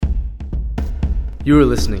You are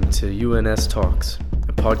listening to UNS Talks,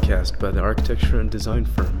 a podcast by the architecture and design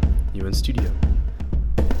firm UN Studio.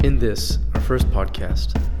 In this, our first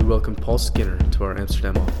podcast, we welcome Paul Skinner to our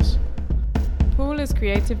Amsterdam office. Paul is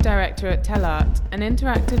creative director at TellArt, an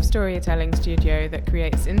interactive storytelling studio that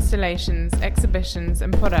creates installations, exhibitions,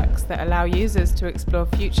 and products that allow users to explore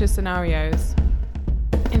future scenarios.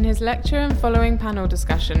 In his lecture and following panel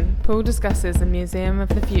discussion, Paul discusses the Museum of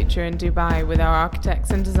the Future in Dubai with our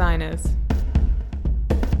architects and designers.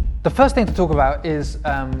 The first thing to talk about is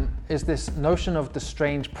this notion of the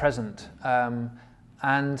strange present.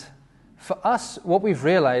 And for us, what we've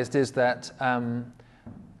realized is that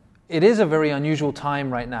it is a very unusual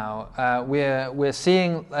time right now. We're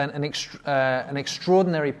seeing an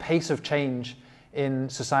extraordinary pace of change in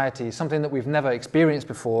society, something that we've never experienced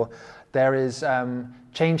before. There is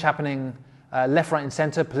change happening left, right, and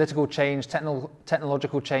center: political change,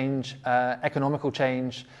 technological change, economical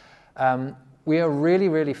change. We are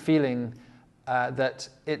really feeling that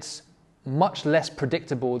it's much less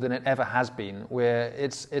predictable than it ever has been. Where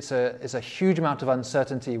it's a huge amount of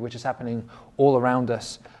uncertainty which is happening all around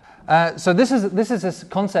us. So this is this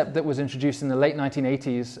concept that was introduced in the late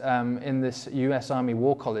 1980s in this U.S. Army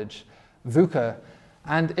War College, VUCA,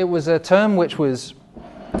 and it was a term which was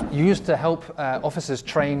used to help officers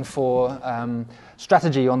train for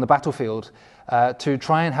strategy on the battlefield, to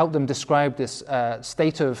try and help them describe this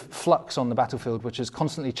state of flux on the battlefield, which is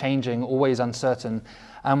constantly changing, always uncertain.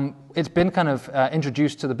 It's been kind of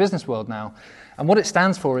introduced to the business world now. And what it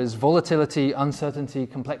stands for is volatility, uncertainty,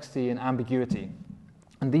 complexity, and ambiguity.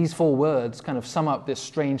 And these four words kind of sum up this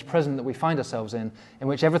strange present that we find ourselves in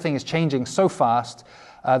which everything is changing so fast.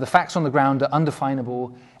 The facts on the ground are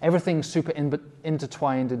undefinable. Everything's super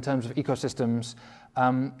intertwined in terms of ecosystems.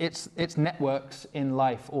 It's networks in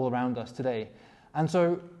life all around us today. And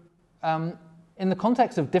so in the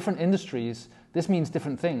context of different industries, this means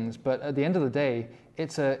different things. But at the end of the day,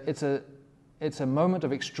 it's a moment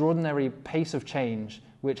of extraordinary pace of change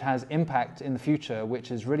which has impact in the future,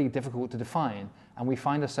 which is really difficult to define. And we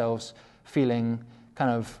find ourselves feeling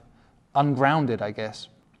kind of ungrounded, I guess.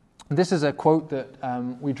 This is a quote that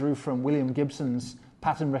we drew from William Gibson's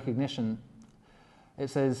Pattern Recognition. It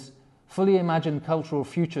says, "Fully imagined cultural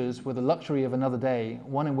futures were the luxury of another day,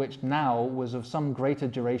 one in which now was of some greater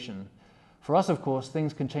duration. For us, of course,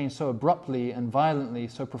 things can change so abruptly and violently,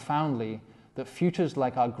 so profoundly, that futures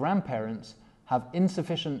like our grandparents have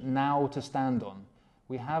insufficient now to stand on.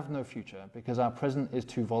 We have no future because our present is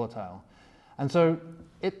too volatile." And so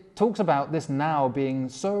it talks about this now being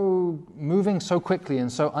so moving so quickly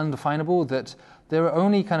and so undefinable that there are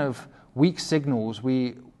only kind of weak signals.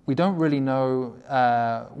 We don't really know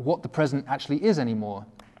what the present actually is anymore.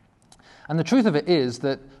 And the truth of it is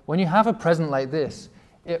that when you have a present like this,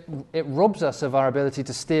 it robs us of our ability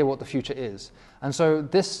to steer what the future is. And so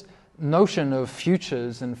this notion of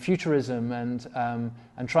futures and futurism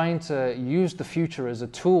and trying to use the future as a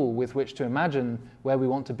tool with which to imagine where we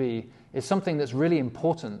want to be is something that's really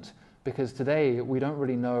important, because today we don't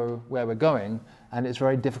really know where we're going, and it's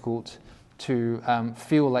very difficult to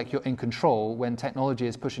feel like you're in control when technology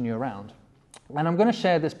is pushing you around. And I'm going to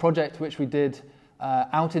share this project which we did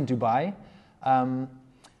out in Dubai,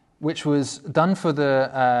 which was done for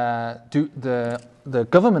the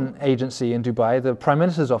government agency in Dubai, the Prime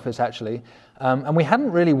Minister's office actually. And we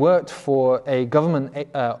hadn't really worked for a government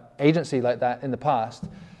agency like that in the past.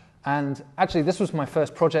 And actually this was my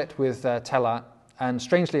first project with TellArt, and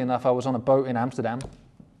strangely enough I was on a boat in Amsterdam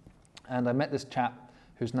and I met this chap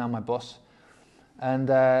who's now my boss,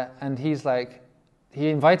 and he's like,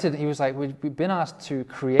 he was like, we've been asked to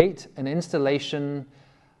create an installation,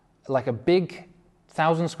 like a big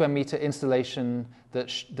 1,000 square meter installation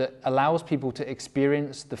that allows people to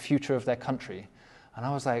experience the future of their country. And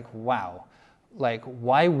I was like, wow, like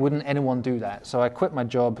why wouldn't anyone do that? So I quit my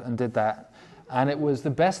job and did that. And it was the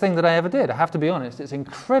best thing that I ever did, I have to be honest. It's an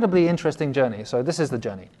incredibly interesting journey. So this is the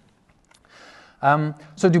journey.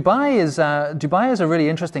 So Dubai is a really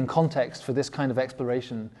interesting context for this kind of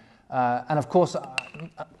exploration. And of course,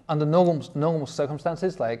 under normal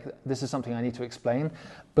circumstances, like this is something I need to explain.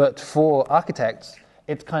 But for architects,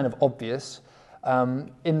 it's kind of obvious.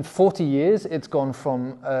 In 40 years, it's gone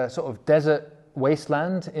from a sort of desert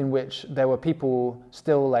wasteland in which there were people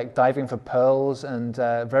still like diving for pearls and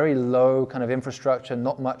very low kind of infrastructure,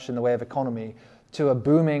 not much in the way of economy, to a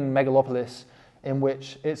booming megalopolis in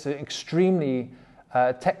which it's an extremely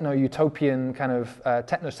techno-utopian kind of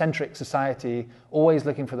technocentric society, always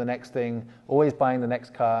looking for the next thing, always buying the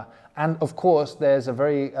next car. And of course, there's a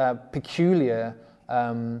very peculiar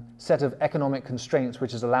set of economic constraints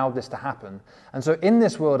which has allowed this to happen. And so in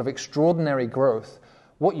this world of extraordinary growth,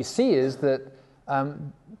 what you see is that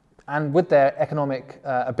and with their economic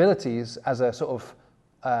abilities as a sort of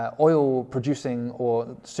oil-producing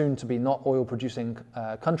or soon-to-be not oil-producing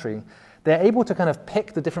country, they're able to kind of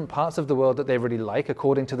pick the different parts of the world that they really like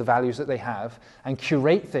according to the values that they have and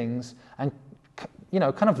curate things and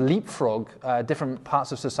kind of leapfrog different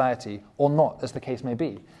parts of society, or not, as the case may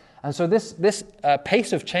be. And so this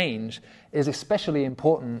pace of change is especially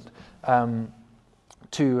important to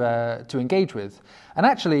engage with. And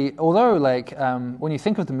actually, although when you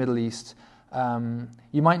think of the Middle East,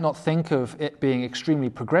 you might not think of it being extremely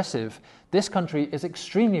progressive. This country is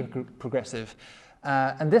extremely progressive.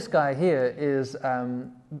 And this guy here is,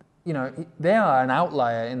 they are an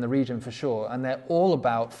outlier in the region for sure, and they're all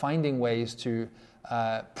about finding ways to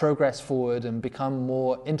progress forward and become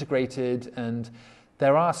more integrated. And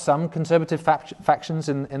there are some conservative factions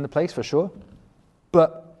in the place for sure,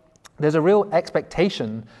 but there's a real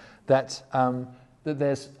expectation that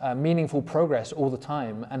there's meaningful progress all the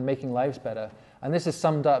time and making lives better. And this is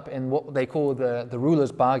summed up in what they call the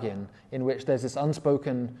ruler's bargain, in which there's this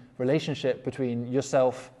unspoken relationship between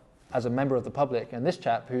yourself as a member of the public and this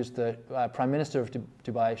chap who's the Prime Minister of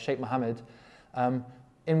Dubai, Sheikh Mohammed,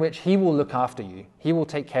 in which he will look after you. He will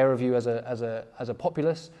take care of you as a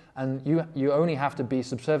populace, and you only have to be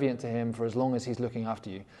subservient to him for as long as he's looking after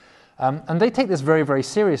you. And they take this very, very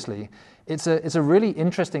seriously. It's a really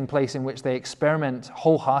interesting place in which they experiment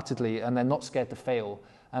wholeheartedly and they're not scared to fail.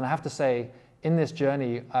 And I have to say, in this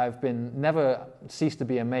journey, I've never ceased to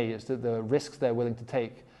be amazed at the risks they're willing to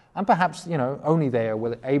take, and perhaps only they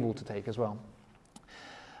are able to take as well.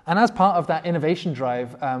 And as part of that innovation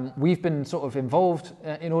drive, we've been sort of involved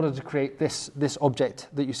in order to create this object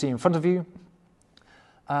that you see in front of you,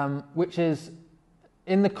 which is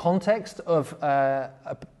in the context of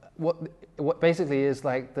what basically is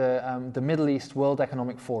like the Middle East World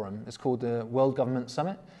Economic Forum. It's called the World Government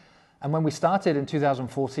Summit. And when we started in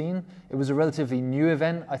 2014, it was a relatively new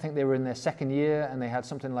event. I think they were in their second year, and they had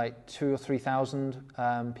something like 2,000 or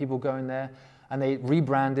 3,000 people going there. And they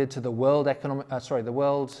rebranded to the World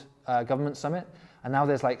Government Summit. And now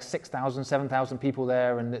there's like 6,000, 7,000 people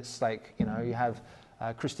there, and it's like you have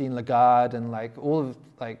Christine Lagarde and like all of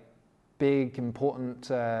like big important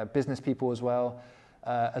business people as well.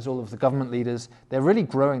 As all of the government leaders. They're really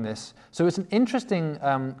growing this. So it's an interesting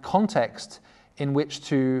context in which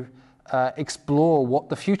to explore what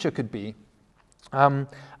the future could be. And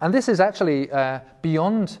this is actually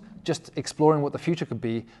beyond just exploring what the future could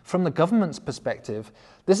be. From the government's perspective,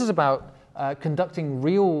 this is about conducting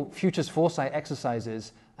real futures foresight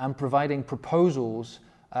exercises and providing proposals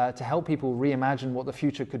to help people reimagine what the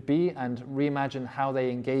future could be and reimagine how they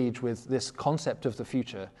engage with this concept of the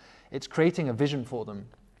future. It's creating a vision for them.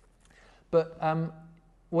 But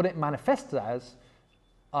what it manifests as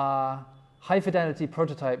are high-fidelity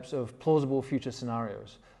prototypes of plausible future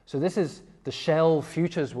scenarios. So this is the Shell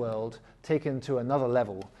Futures world taken to another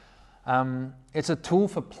level. It's a tool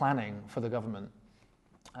for planning for the government,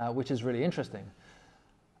 which is really interesting.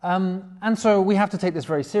 And so we have to take this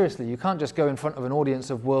very seriously. You can't just go in front of an audience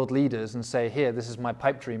of world leaders and say, here, this is my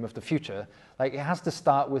pipe dream of the future. Like, it has to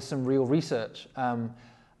start with some real research.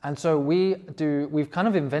 And so we've kind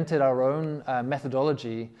of invented our own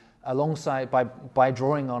methodology alongside by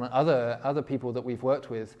drawing on other people that we've worked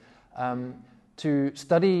with to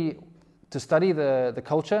study the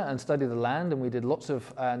culture and study the land. And we did lots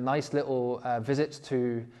of nice little visits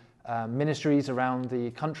to ministries around the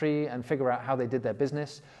country and figure out how they did their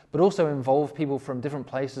business, but also involve people from different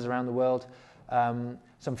places around the world,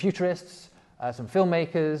 some futurists, some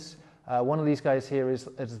filmmakers. One of these guys here is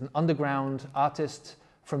an underground artist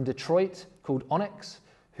from Detroit called Onyx,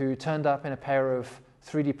 who turned up in a pair of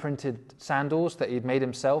 3D printed sandals that he'd made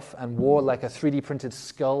himself and wore like a 3D printed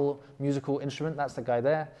skull musical instrument. That's the guy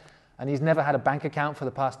there. And he's never had a bank account for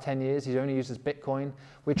the past 10 years. He's only used his Bitcoin.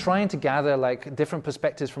 We're trying to gather like different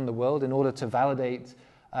perspectives from the world in order to validate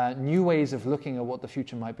new ways of looking at what the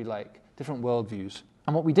future might be like, different worldviews.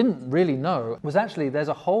 And what we didn't really know was actually there's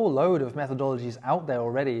a whole load of methodologies out there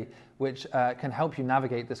already which can help you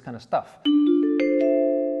navigate this kind of stuff.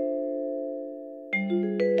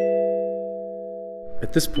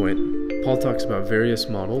 At this point, Paul talks about various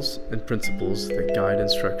models and principles that guide and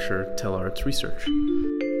structure TELART's research.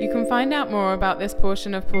 You can find out more about this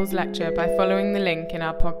portion of Paul's lecture by following the link in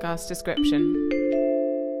our podcast description.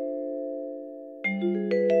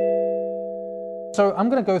 So I'm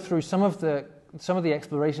going to go through some of the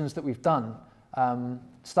explorations that we've done,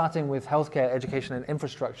 starting with healthcare, education, and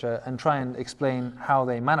infrastructure, and try and explain how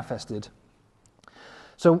they manifested.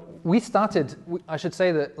 So I should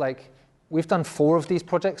say that we've done 4 of these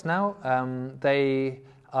projects now. They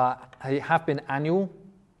have been annual.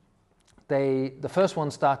 The first one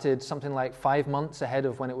started something like 5 months ahead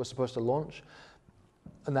of when it was supposed to launch,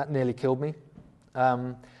 and that nearly killed me.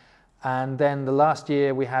 And then the last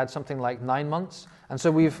year we had something like 9 months. And so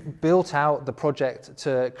we've built out the project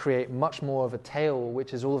to create much more of a tail,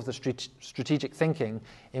 which is all of the strategic thinking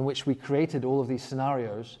in which we created all of these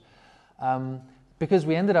scenarios. Because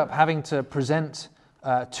we ended up having to present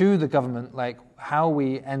to the government like how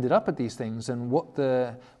we ended up at these things and what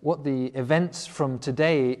the events from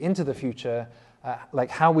today into the future, like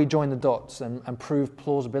how we join the dots and prove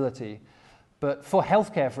plausibility. But for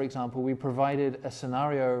healthcare, for example, we provided a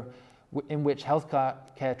scenario in which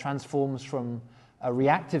healthcare transforms from a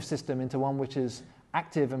reactive system into one which is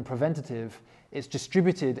active and preventative. It's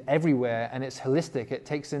distributed everywhere and it's holistic. It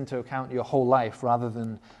takes into account your whole life rather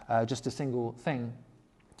than just a single thing,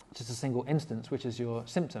 just a single instance, which is your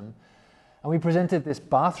symptom. And we presented this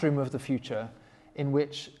bathroom of the future in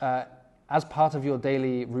which, as part of your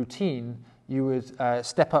daily routine, you would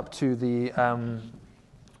step up to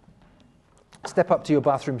your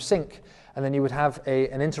bathroom sink, and then you would have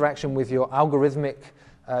an interaction with your algorithmic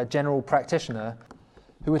general practitioner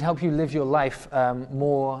who would help you live your life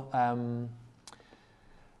more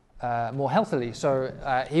healthily.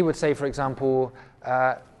 So he would say, for example,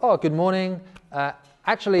 oh, good morning.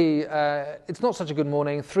 Actually, it's not such a good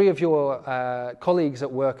morning. 3 of your colleagues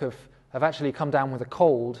at work have actually come down with a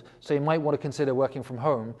cold, so you might want to consider working from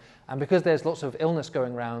home. And because there's lots of illness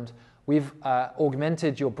going around, we've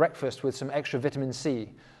augmented your breakfast with some extra vitamin C.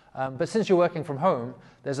 But since you're working from home,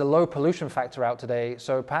 there's a low pollution factor out today,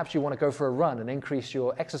 so perhaps you want to go for a run and increase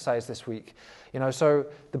your exercise this week. So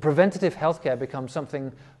the preventative healthcare becomes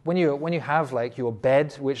something when you have like your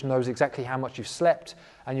bed, which knows exactly how much you've slept,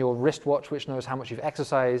 and your wristwatch, which knows how much you've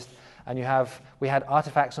exercised, and we had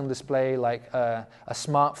artifacts on display like a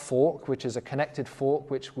smart fork, which is a connected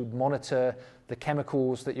fork, which would monitor the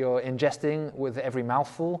chemicals that you're ingesting with every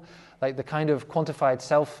mouthful, like the kind of quantified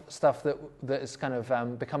self stuff that is kind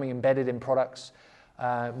of becoming embedded in products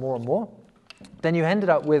more and more. Then you ended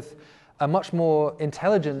up with a much more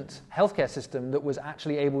intelligent healthcare system that was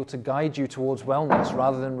actually able to guide you towards wellness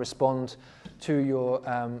rather than respond to your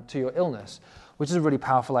illness, which is a really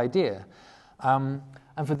powerful idea. And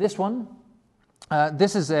for this one,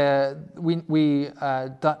 this is we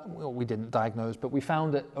didn't diagnose, but we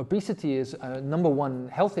found that obesity is a #1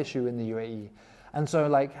 health issue in the UAE. And so,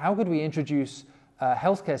 like, how could we introduce a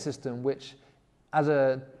healthcare system which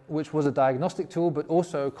was a diagnostic tool, but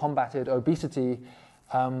also combated obesity?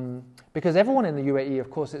 Because everyone in the UAE, of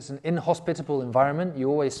course, it's an inhospitable environment. You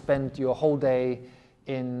always spend your whole day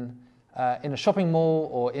in a shopping mall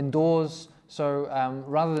or indoors. So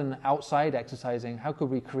rather than outside exercising, how could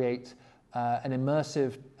we create an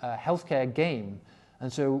immersive healthcare game?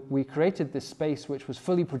 And so we created this space which was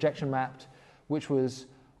fully projection mapped, which was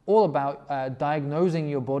all about diagnosing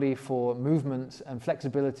your body for movement and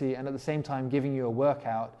flexibility, and at the same time giving you a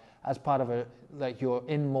workout as part of your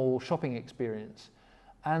in-mall shopping experience.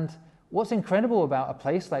 And what's incredible about a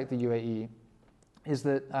place like the UAE is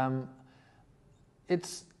that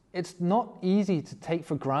it's not easy to take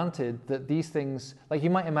for granted that these things, like you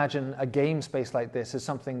might imagine a game space like this as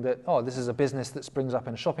something that, oh, this is a business that springs up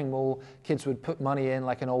in a shopping mall, kids would put money in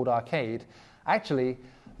like an old arcade. Actually,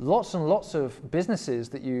 lots and lots of businesses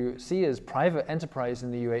that you see as private enterprise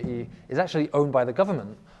in the UAE is actually owned by the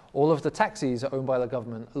government. All of the taxis are owned by the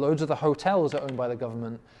government. Loads of the hotels are owned by the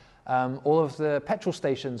government. All of the petrol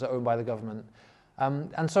stations are owned by the government.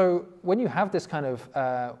 And so when you have this kind of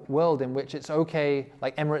world in which it's okay,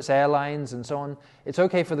 like Emirates Airlines and so on, it's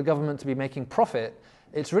okay for the government to be making profit,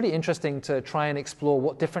 it's really interesting to try and explore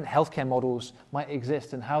what different healthcare models might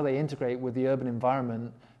exist and how they integrate with the urban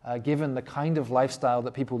environment, given the kind of lifestyle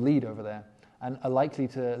that people lead over there and are likely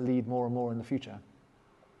to lead more and more in the future.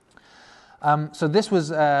 So this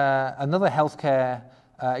was another healthcare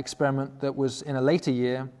experiment that was in a later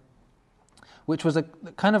year, which was a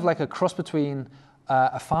kind of like a cross between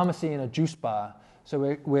a pharmacy and a juice bar.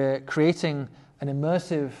 So we're creating an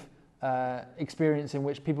immersive experience in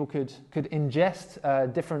which people could ingest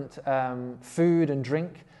different food and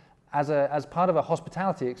drink as part of a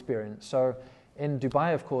hospitality experience. So in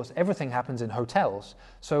Dubai, of course, everything happens in hotels.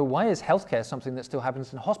 So why is healthcare something that still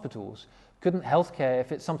happens in hospitals? Couldn't healthcare,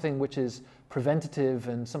 if it's something which is preventative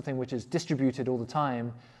and something which is distributed all the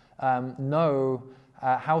time, know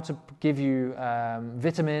how to give you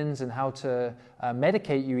vitamins and how to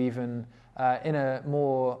medicate you even in a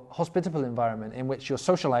more hospitable environment in which you're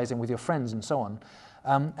socializing with your friends and so on.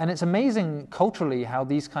 And it's amazing culturally how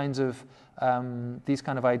these kind of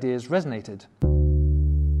ideas resonated.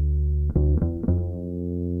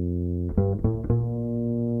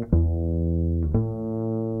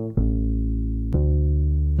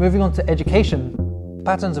 Moving on to education,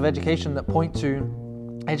 patterns of education that point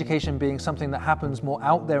to education being something that happens more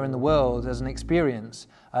out there in the world as an experience,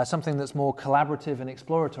 something that's more collaborative and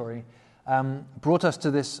exploratory, brought us to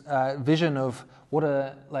this vision of what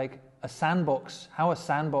a sandbox, how a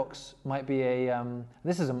sandbox might be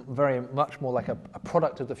this is very much more like a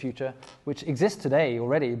product of the future, which exists today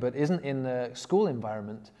already, but isn't in the school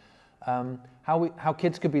environment. How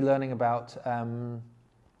kids could be learning about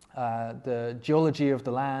the geology of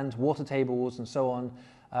the land, water tables, and so on,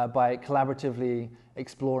 by collaboratively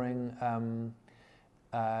exploring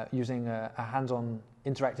using a hands-on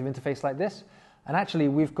interactive interface like this. And actually,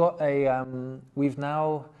 we've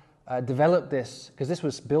now developed this, because this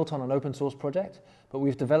was built on an open source project, but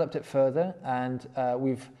we've developed it further, and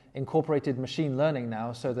we've incorporated machine learning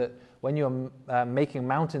now, so that when you're making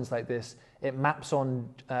mountains like this, it maps on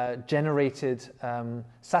generated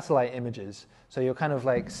satellite images. So you're kind of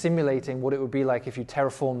like simulating what it would be like if you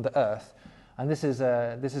terraformed the Earth. And this is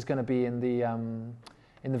going to be in the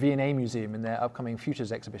V&A Museum in their upcoming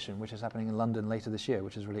Futures exhibition, which is happening in London later this year,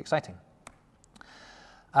 which is really exciting.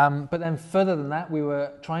 But then further than that, we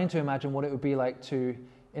were trying to imagine what it would be like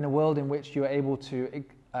in a world in which you are able to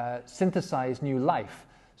synthesize new life.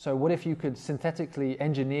 So what if you could synthetically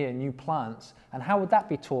engineer new plants, and how would that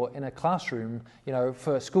be taught in a classroom,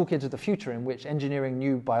 for school kids of the future, in which engineering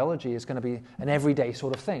new biology is going to be an everyday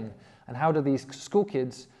sort of thing? And how do these school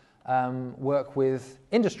kids work with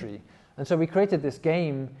industry? And so we created this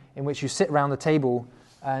game in which you sit around the table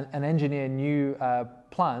and engineer new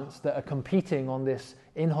plants that are competing on this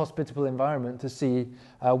inhospitable environment to see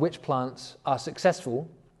which plants are successful.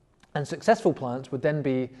 And successful plants would then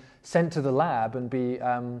be sent to the lab and be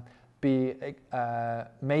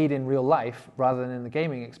made in real life rather than in the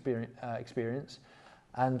gaming experience.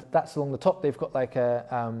 And that's along the top. They've got like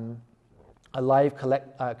a live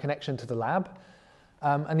connection to the lab.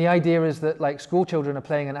 And the idea is that like school children are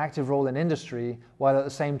playing an active role in industry, while at the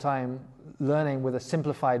same time learning with a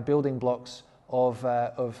simplified building blocks of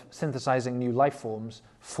synthesizing new life forms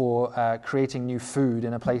for creating new food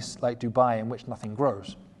in a place like Dubai in which nothing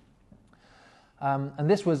grows. And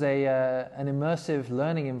this was an immersive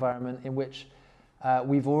learning environment in which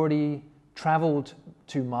we've already traveled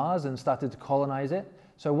to Mars and started to colonize it.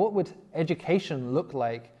 So what would education look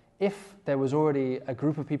like if there was already a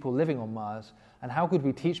group of people living on Mars? And how could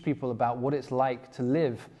we teach people about what it's like to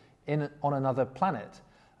live on another planet?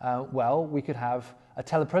 Well, we could have a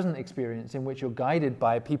telepresent experience in which you're guided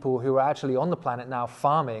by people who are actually on the planet now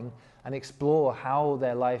farming, and explore how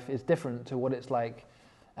their life is different to what it's like.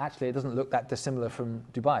 Actually, it doesn't look that dissimilar from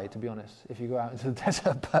Dubai, to be honest, if you go out into the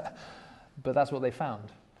desert, but that's what they found.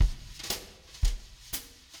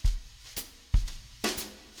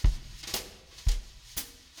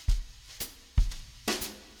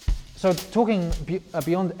 So talking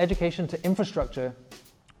beyond education to infrastructure,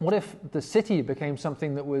 what if the city became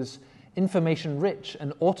something that was information rich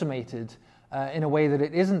and automated in a way that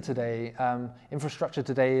it isn't today? Infrastructure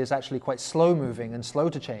today is actually quite slow moving and slow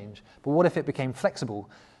to change, but what if it became flexible?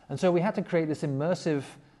 And so we had to create this immersive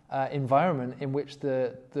environment in which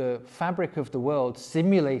the fabric of the world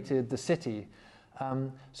simulated the city.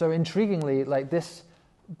 So intriguingly, like this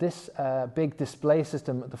big display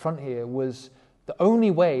system at the front here was the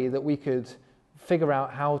only way that we could figure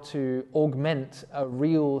out how to augment a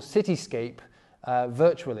real cityscape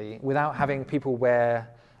virtually without having people wear.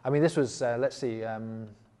 I mean, this was,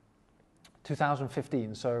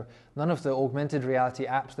 2015, so none of the augmented reality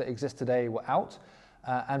apps that exist today were out,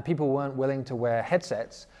 and people weren't willing to wear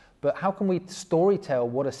headsets. But how can we storytell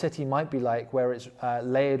what a city might be like where it's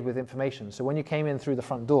layered with information? So when you came in through the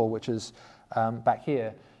front door, which is back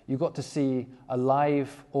here, you got to see a live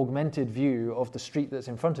augmented view of the street that's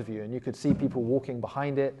in front of you, and you could see people walking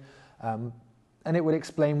behind it, and it would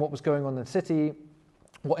explain what was going on in the city,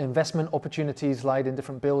 what investment opportunities lied in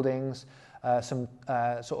different buildings, some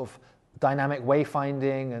sort of dynamic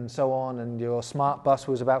wayfinding and so on, and your smart bus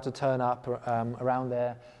was about to turn up around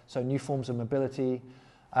there, so new forms of mobility.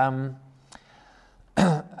 And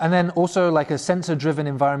then also like a sensor-driven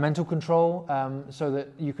environmental control, so that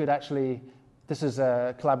you could actually, this is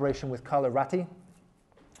a collaboration with Carlo Ratti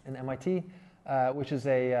in MIT, which is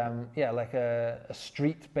like a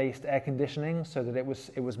street-based air conditioning, so that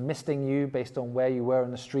it was misting you based on where you were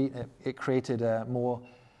in the street. It created more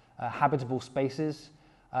habitable spaces.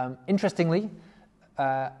 Interestingly,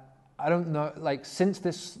 I don't know, like since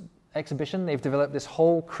this exhibition, they've developed this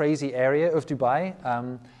whole crazy area of Dubai.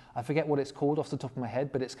 I forget what it's called off the top of my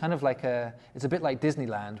head, but it's kind of like it's a bit like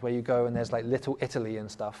Disneyland, where you go and there's like Little Italy and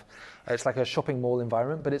stuff. It's like a shopping mall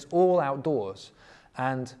environment, but it's all outdoors.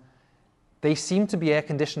 And they seem to be air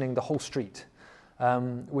conditioning the whole street.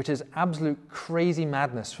 which is absolute crazy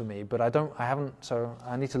madness for me. But so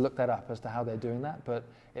I need to look that up as to how they're doing that. But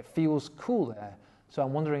it feels cool there. So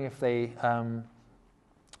I'm wondering if they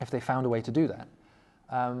found a way to do that.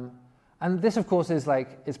 And this, of course, is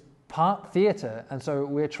part theatre, and so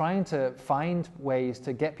we're trying to find ways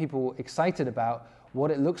to get people excited about what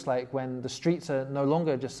it looks like when the streets are no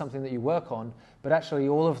longer just something that you work on, but actually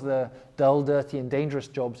all of the dull, dirty, and dangerous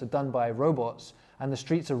jobs are done by robots, and the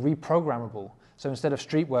streets are reprogrammable. So instead of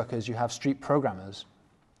street workers, you have street programmers.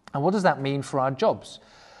 And what does that mean for our jobs?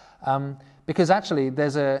 Because actually,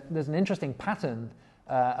 there's an interesting pattern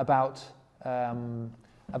about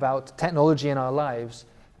technology in our lives.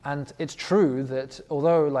 And it's true that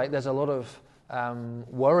although there's a lot of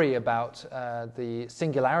worry about the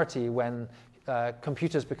singularity when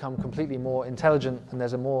computers become completely more intelligent and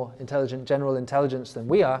there's a more intelligent general intelligence than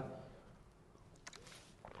we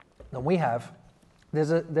have, there's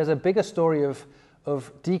a bigger story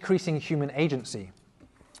of decreasing human agency.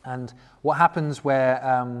 And what happens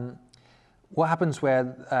where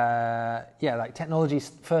technology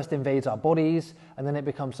first invades our bodies, and then it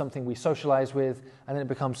becomes something we socialize with, and then it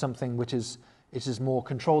becomes something which is more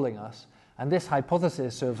controlling us. And this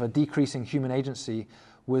hypothesis of a decreasing human agency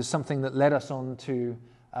was something that led us on to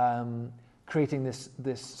creating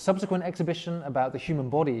this subsequent exhibition about the human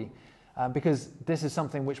body, because this is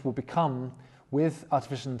something which will become, with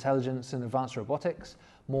artificial intelligence and advanced robotics,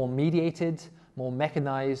 more mediated, more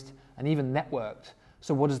mechanized, and even networked.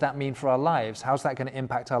 So what does that mean for our lives? How's that going to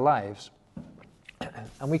impact our lives?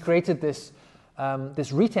 And we created this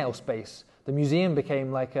retail space. The museum became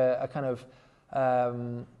like a kind of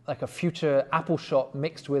like a future Apple shop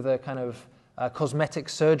mixed with a kind of cosmetic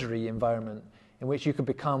surgery environment in which you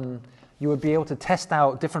would be able to test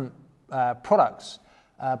out different products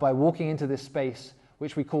by walking into this space,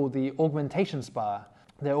 which we call the augmentation spa.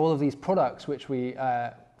 There are all of these products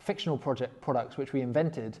fictional products which we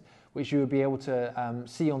invented, which you would be able to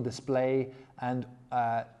see on display and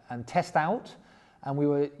test out.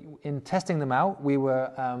 And in testing them out, we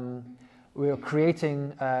were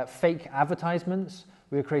creating fake advertisements.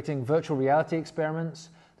 We were creating virtual reality experiments.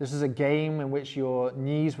 This is a game in which your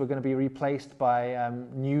knees were going to be replaced by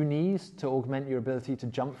new knees to augment your ability to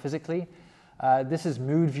jump physically. This is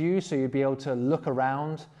mood view, so you'd be able to look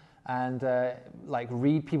around and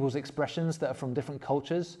read people's expressions that are from different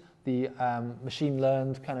cultures. The machine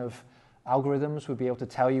learned kind of algorithms would be able to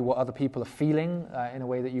tell you what other people are feeling in a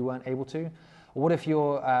way that you weren't able to. Or what if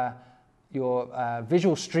your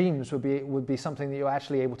visual streams would be something that you're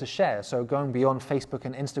actually able to share? So going beyond Facebook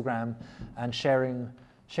and Instagram and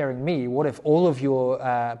sharing me, what if all of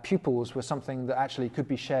your pupils were something that actually could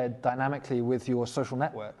be shared dynamically with your social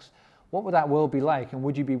networks? What would that world be like, and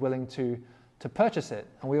would you be willing to purchase it?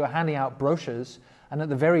 And we were handing out brochures, and at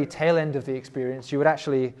the very tail end of the experience, you would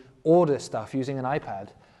actually order stuff using an iPad.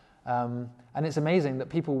 And it's amazing that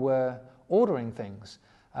people were ordering things,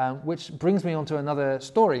 which brings me on to another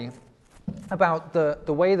story about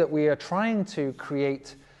the way that we are trying to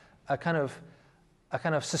create a kind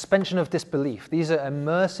of suspension of disbelief. These are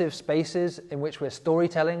immersive spaces in which we're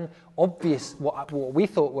storytelling what we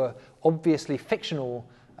thought were obviously fictional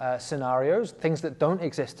scenarios, things that don't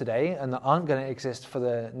exist today and that aren't going to exist for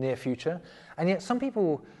the near future. And yet some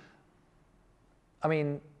people,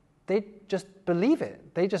 they just believe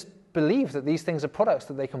it. They just believe that these things are products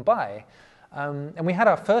that they can buy. And we had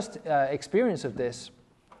our first experience of this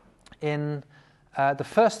in the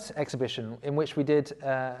first exhibition, in which we did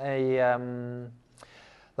a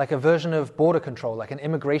version of border control, like an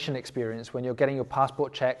immigration experience when you're getting your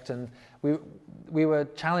passport checked. And we were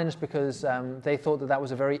challenged because they thought that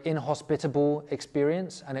was a very inhospitable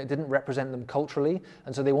experience and it didn't represent them culturally.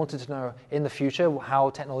 And so they wanted to know in the future how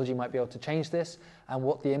technology might be able to change this and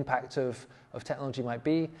what the impact of technology might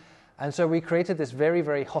be. And so we created this very,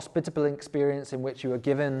 very hospitable experience in which you were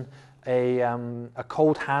given a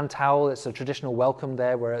cold hand towel. It's a traditional welcome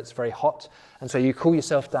there where it's very hot. And so you cool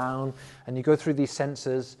yourself down and you go through these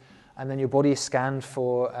sensors, and then your body is scanned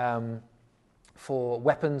for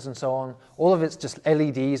weapons and so on. All of it's just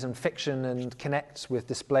LEDs and fiction and connects with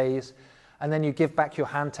displays. And then you give back your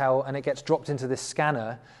hand towel and it gets dropped into this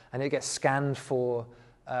scanner and it gets scanned for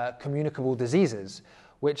communicable diseases,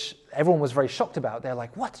 which everyone was very shocked about. They're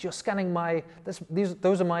like, what, you're scanning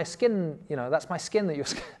those are my skin, that's my skin that you're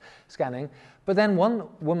scanning. But then one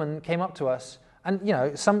woman came up to us,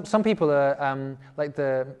 and some people are, like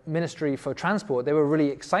the Ministry for Transport, they were really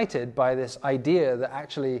excited by this idea that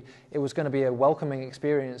actually it was going to be a welcoming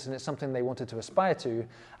experience and it's something they wanted to aspire to.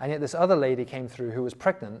 And yet this other lady came through who was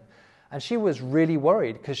pregnant, and she was really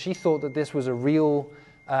worried because she thought that this was a real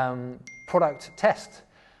product test.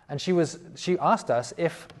 And she asked us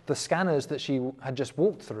if the scanners that she had just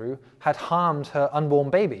walked through had harmed her unborn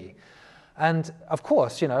baby. And of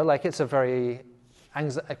course, like it's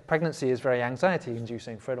pregnancy is very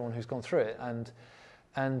anxiety-inducing for anyone who's gone through it,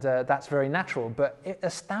 and that's very natural. But it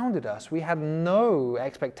astounded us. We had no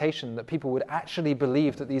expectation that people would actually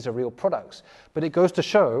believe that these are real products. But it goes to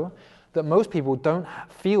show that most people don't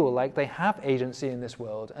feel like they have agency in this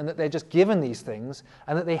world, and that they're just given these things,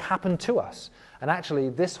 and that they happen to us. And actually,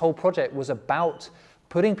 this whole project was about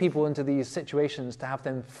putting people into these situations to have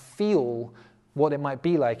them feel what it might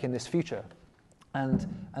be like in this future, and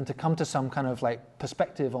to come to some kind of like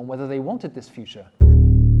perspective on whether they wanted this future.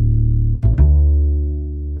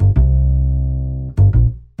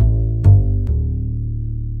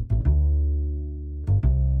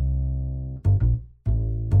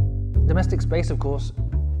 Domestic space, of course,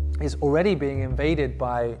 is already being invaded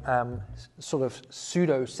by sort of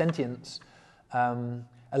pseudo-sentience,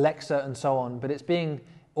 Alexa and so on, but it's being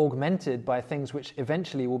augmented by things which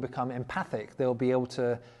eventually will become empathic. They'll be able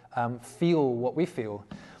to feel what we feel.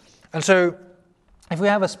 And so if we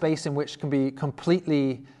have a space in which can be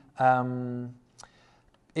completely,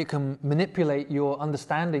 it can manipulate your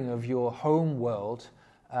understanding of your home world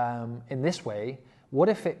in this way, what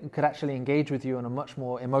if it could actually engage with you on a much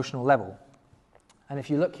more emotional level? And if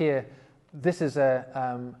you look here, this is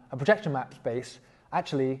a projection map space.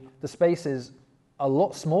 Actually, the space is a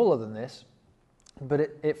lot smaller than this, but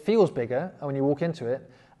it feels bigger when you walk into it,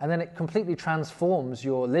 and then it completely transforms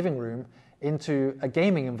your living room into a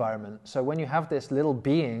gaming environment. So when you have this little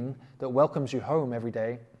being that welcomes you home every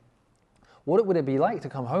day, what would it be like to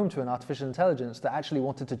come home to an artificial intelligence that actually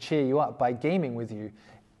wanted to cheer you up by gaming with you?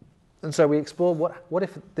 And so we explored what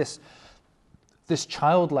if this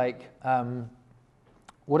childlike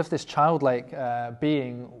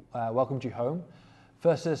being welcomed you home,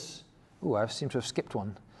 versus I seem to have skipped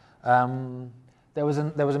one. There was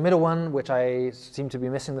a middle one which I seem to be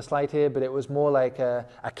missing the slide here, but it was more like a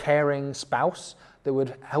caring spouse that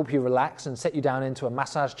would help you relax and set you down into a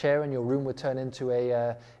massage chair, and your room would turn into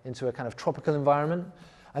a kind of tropical environment.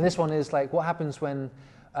 And this one is like what happens when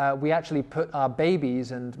we actually put our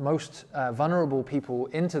babies and most vulnerable people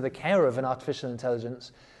into the care of an artificial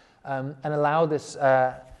intelligence, and allow this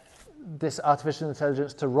artificial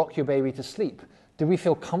intelligence to rock your baby to sleep. Do we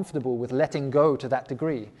feel comfortable with letting go to that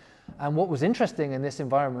degree? And what was interesting in this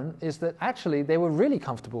environment is that actually they were really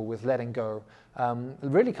comfortable with letting go,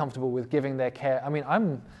 really comfortable with giving their care. I mean,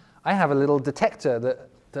 I have a little detector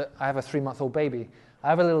that I have a 3-month-old baby. I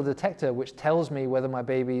have a little detector which tells me whether my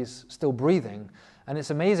baby's still breathing. And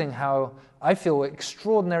it's amazing how I feel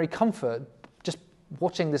extraordinary comfort just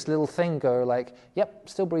watching this little thing go like, yep,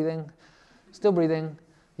 still breathing.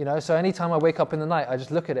 So anytime I wake up in the night, I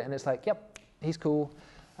just look at it and it's like, yep, he's cool.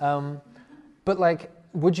 But like,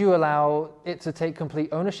 would you allow it to take complete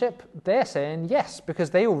ownership? They're saying yes, because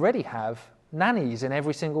they already have nannies in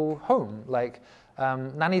every single home, like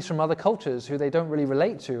nannies from other cultures who they don't really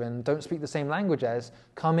relate to and don't speak the same language as,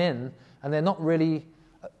 come in, and they're not really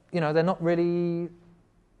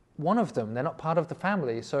one of them. They're not part of the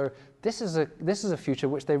family. So this is a future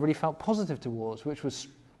which they really felt positive towards, which was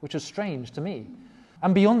strange to me.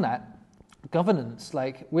 And beyond that, governance.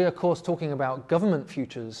 Like, we're of course talking about government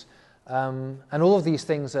futures, and all of these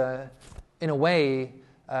things are, in a way,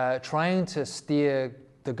 trying to steer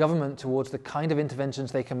the government towards the kind of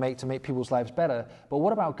interventions they can make to make people's lives better. But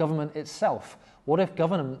what about government itself? What if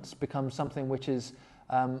governance becomes something which is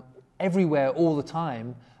everywhere all the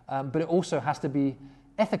time, but it also has to be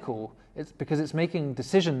ethical? It's because it's making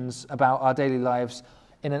decisions about our daily lives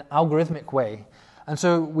in an algorithmic way. And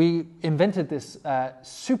so we invented this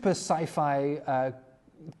super sci-fi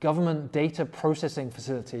government data processing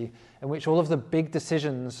facility in which all of the big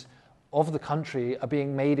decisions of the country are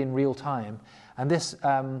being made in real time. And this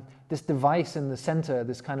device in the center,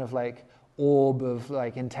 this kind of like orb of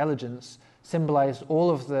like intelligence, symbolized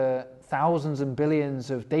all of the thousands and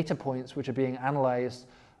billions of data points which are being analyzed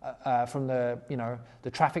from the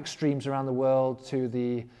traffic streams around the world to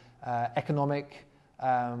the economic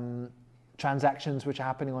transactions which are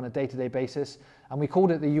happening on a day-to-day basis. And we called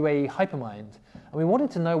it the UAE hypermind. And we wanted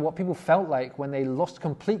to know what people felt like when they lost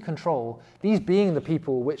complete control, these being the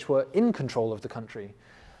people which were in control of the country.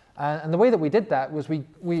 And the way that we did that was we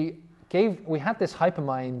had this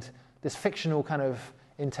hypermind, this fictional kind of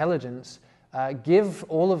intelligence, give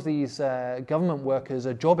all of these government workers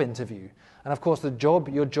a job interview. And of course,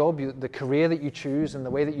 your job, the career that you choose and the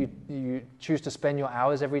way that you choose to spend your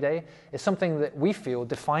hours every day is something that we feel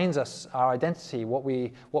defines us, our identity,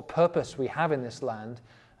 what purpose we have in this land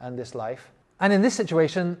and this life. And in this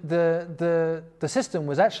situation, the system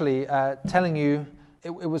was actually telling you it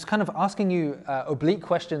was kind of asking you oblique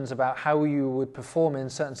questions about how you would perform in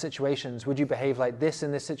certain situations. Would you behave like this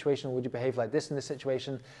in this situation? Or would you behave like this in this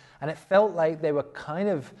situation? And it felt like they were kind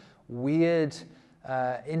of weird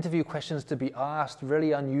interview questions to be asked,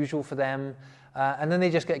 really unusual for them. And then they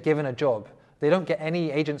just get given a job. They don't get any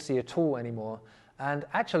agency at all anymore. And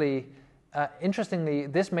actually, interestingly,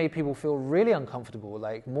 this made people feel really uncomfortable,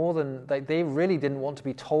 like more than, like they really didn't want to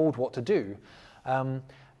be told what to do.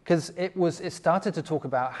 Because it started to talk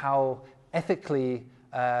about how ethically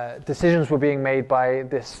decisions were being made by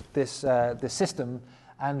this system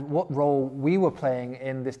and what role we were playing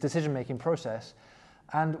in this decision-making process.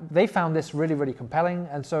 And they found this really, really compelling,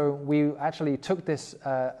 and so we actually took this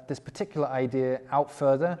particular idea out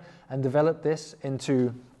further and developed this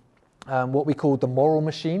into what we called the moral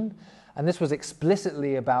machine. And this was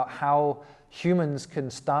explicitly about how humans can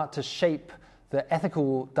start to shape the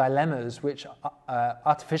ethical dilemmas which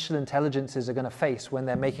artificial intelligences are going to face when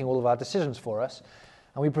they're making all of our decisions for us.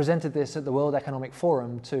 And we presented this at the World Economic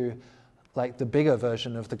Forum to like the bigger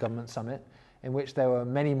version of the government summit, in which there were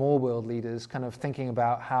many more world leaders kind of thinking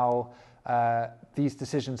about how these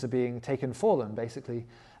decisions are being taken for them, basically.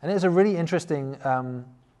 And it was a really interesting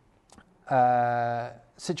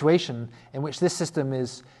situation in which this system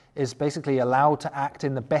is basically allowed to act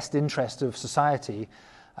in the best interest of society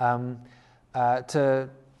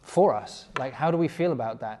for us. Like, how do we feel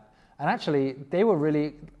about that? And actually, they were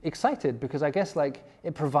really excited because I guess like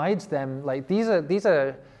it provides them, like these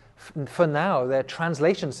are for now, they're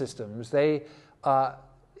translation systems. They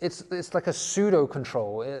it's like a pseudo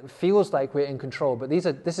control. It feels like we're in control, but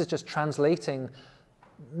this is just translating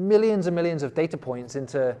millions and millions of data points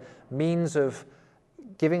into means of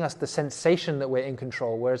giving us the sensation that we're in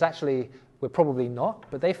control, whereas actually we're probably not.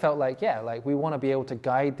 But they felt like, yeah, like we want to be able to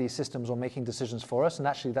guide these systems on making decisions for us, and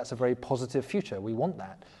actually that's a very positive future. We want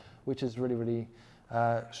that, which is really, really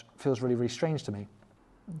feels really, really strange to me.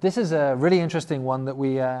 This is a really interesting one that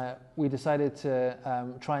we decided to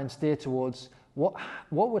try and steer towards. What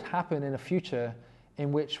would happen in a future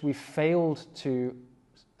in which we failed to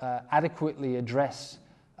adequately address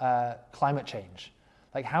climate change?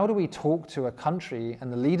 Like, how do we talk to a country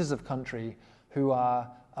and the leaders of country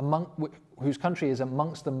whose country is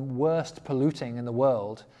amongst the worst polluting in the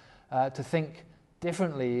world to think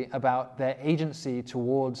differently about their agency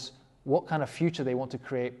towards what kind of future they want to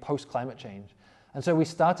create post-climate change? And so we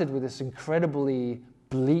started with this incredibly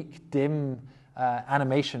bleak, dim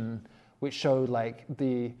animation, which showed like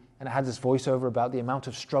and it had this voiceover about the amount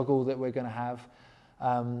of struggle that we're going to have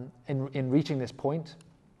in reaching this point.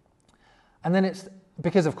 And then it's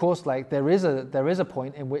because, of course, like there is a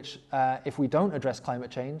point in which if we don't address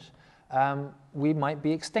climate change, we might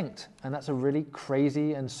be extinct, and that's a really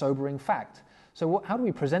crazy and sobering fact. So how do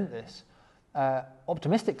we present this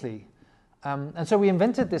optimistically? And so we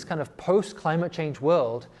invented this kind of post-climate change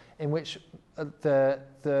world in which the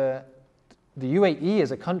UAE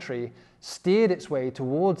as a country steered its way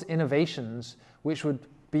towards innovations which would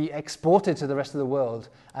be exported to the rest of the world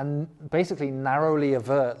and basically narrowly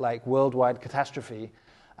avert like worldwide catastrophe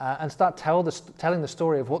and start telling the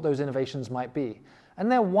story of what those innovations might be.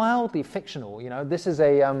 And they're wildly fictional. You know, this is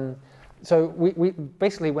so we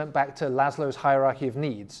basically went back to Maslow's hierarchy of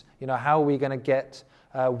needs. You know, how are we going to get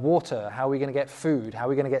water? How are we going to get food? How are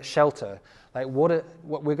we going to get shelter? Like what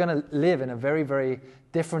we're going to live in a very, very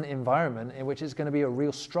different environment in which it's going to be a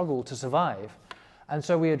real struggle to survive. And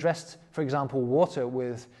so we addressed, for example, water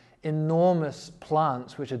with enormous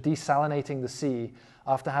plants which are desalinating the sea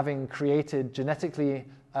after having created genetically,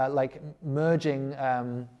 like merging,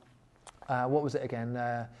 what was it again?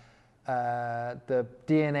 The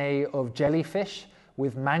DNA of jellyfish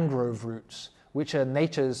with mangrove roots, which are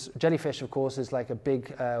jellyfish, of course, is like a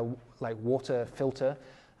big like water filter,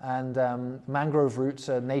 and mangrove roots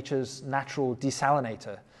are nature's natural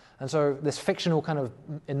desalinator. And so this fictional kind of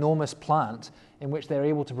enormous plant in which they're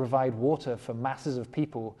able to provide water for masses of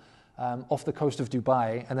people off the coast of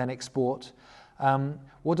Dubai and then export.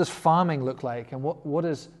 What does farming look like, and what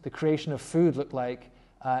does the creation of food look like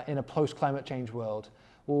in a post-climate change world?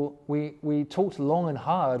 Well, we talked long and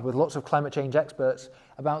hard with lots of climate change experts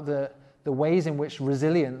about the ways in which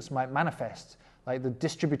resilience might manifest, like the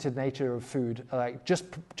distributed nature of food, like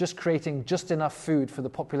just creating just enough food for the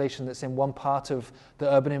population that's in one part of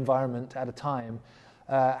the urban environment at a time,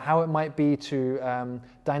 how it might be to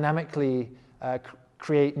dynamically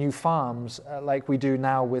create new farms like we do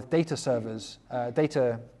now with data servers,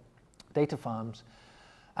 data farms.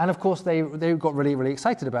 And of course they got really, really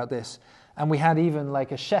excited about this. And we had even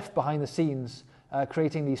like a chef behind the scenes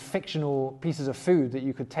creating these fictional pieces of food that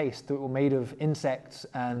you could taste that were made of insects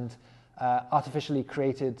and artificially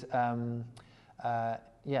created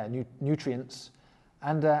nutrients.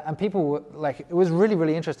 And people were like, it was really,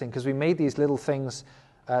 really interesting because we made these little things,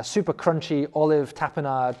 super crunchy olive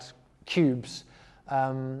tapenade cubes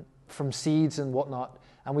from seeds and whatnot.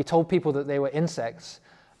 And we told people that they were insects,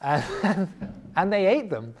 and they ate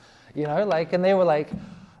them, and they were like,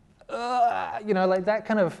 like that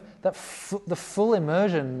kind of, the full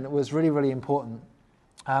immersion was really, really important.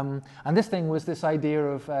 And this thing was this idea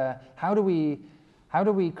of how do we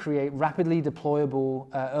create rapidly deployable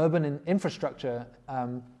urban infrastructure?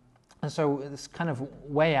 And so it's kind of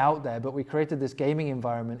way out there, but we created this gaming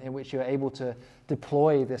environment in which you're able to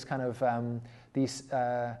deploy this kind of these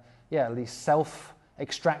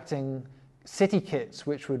self-extracting city kits,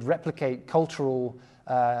 which would replicate cultural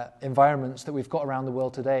environments that we've got around the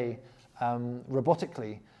world today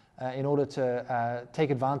robotically, in order to take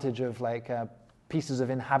advantage of pieces of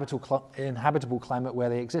inhabitable climate where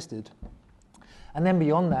they existed. And then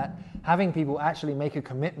beyond that, having people actually make a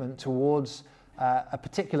commitment towards a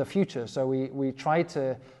particular future. So we try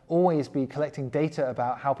to always be collecting data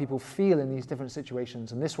about how people feel in these different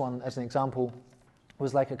situations. And this one, as an example,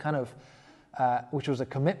 was like a kind of, which was a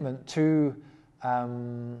commitment to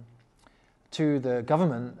the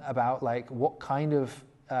government about what kind of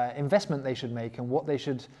investment they should make and what they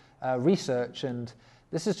should research. And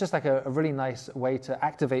this is just a really nice way to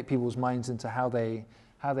activate people's minds into how they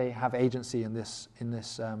have agency in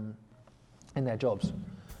their jobs.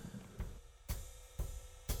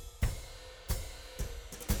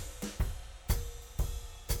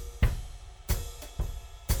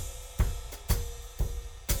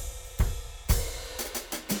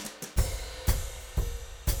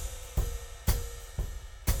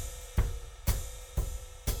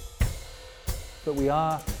 But we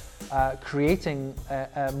are creating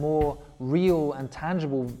a more real and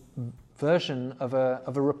tangible version of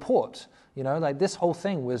a report. This whole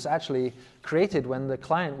thing was actually created when the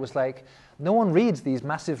client was like, no one reads these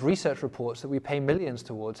massive research reports that we pay millions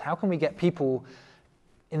towards. How can we get people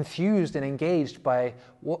enthused and engaged by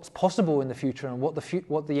what's possible in the future and what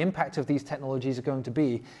the impact of these technologies are going to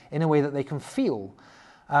be in a way that they can feel?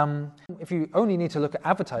 If you only need to look at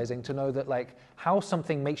advertising to know that how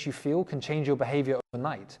something makes you feel can change your behavior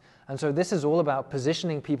overnight. And so this is all about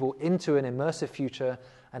positioning people into an immersive future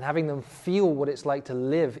and having them feel what it's like to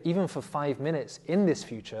live, even for 5 minutes, in this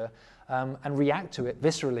future, and react to it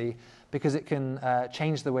viscerally, because it can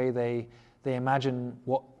change the way they imagine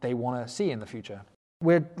what they want to see in the future.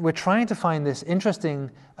 We're trying to find this interesting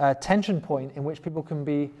tension point in which people can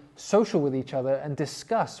be social with each other and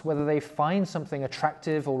discuss whether they find something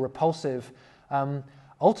attractive or repulsive.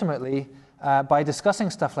 Ultimately, by discussing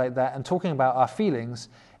stuff like that and talking about our feelings,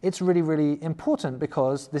 it's really, really important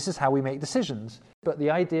because this is how we make decisions. But the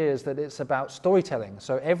idea is that it's about storytelling.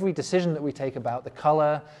 So every decision that we take about the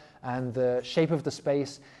color and the shape of the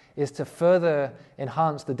space is to further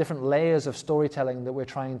enhance the different layers of storytelling that we're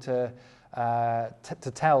trying to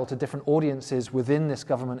tell to different audiences within this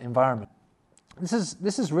government environment.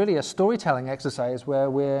 This is really a storytelling exercise where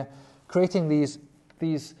we're creating these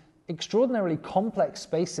extraordinarily complex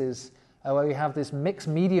spaces where we have this mixed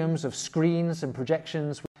mediums of screens and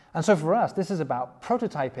projections. And so for us, this is about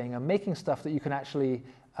prototyping and making stuff that you can actually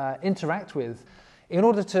interact with in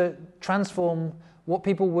order to transform what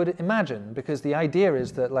people would imagine. Because the idea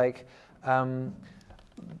is that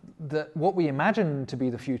that what we imagine to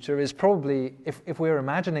be the future is probably, if we're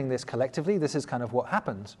imagining this collectively, this is kind of what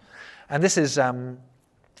happens. And this is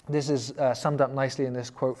summed up nicely in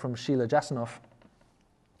this quote from Sheila Jasanoff.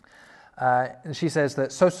 And she says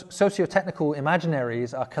that socio-technical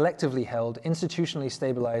imaginaries are collectively held, institutionally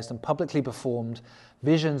stabilized, and publicly performed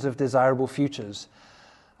visions of desirable futures.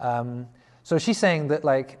 So she's saying that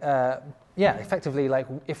effectively,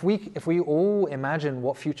 if we all imagine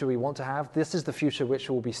what future we want to have, this is the future which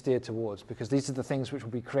will be steered towards, because these are the things which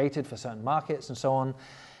will be created for certain markets and so on.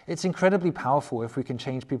 It's incredibly powerful if we can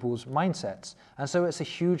change people's mindsets. And so it's a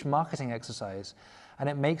huge marketing exercise. And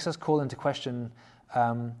it makes us call into question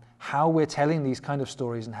how we're telling these kind of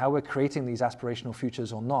stories and how we're creating these aspirational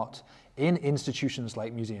futures or not in institutions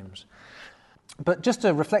like museums. But just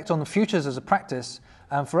to reflect on the futures as a practice,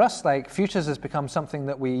 for us, futures has become something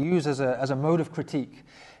that we use as a mode of critique.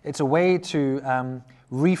 It's a way to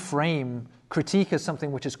reframe critique as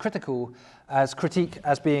something which is critical, as critique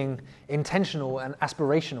as being intentional and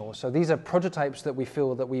aspirational. So these are prototypes that we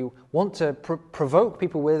feel that we want to provoke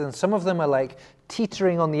people with, and some of them are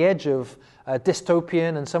teetering on the edge of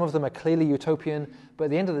dystopian, and some of them are clearly utopian. But at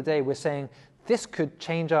the end of the day, we're saying, this could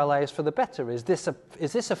change our lives for the better. Is this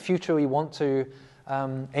a future we want to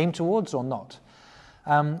aim towards or not?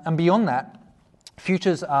 And beyond that,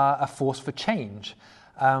 futures are a force for change.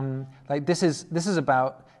 Like this is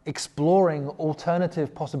about exploring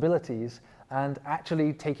alternative possibilities and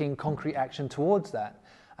actually taking concrete action towards that.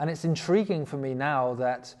 And it's intriguing for me now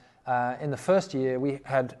that in the first year we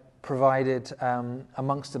had provided,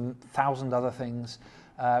 amongst 1,000 other things,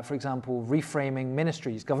 for example, reframing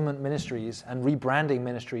ministries, government ministries, and rebranding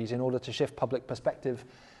ministries in order to shift public perspective.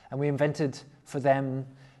 And we invented for them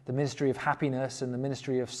the Ministry of Happiness and the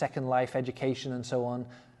Ministry of Second Life Education and so on,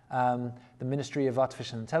 the Ministry of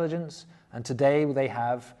Artificial Intelligence. And today they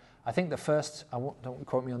have, I think the first, don't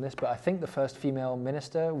quote me on this, but I think the first female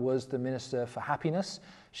minister was the Minister for Happiness.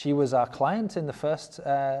 She was our client in the first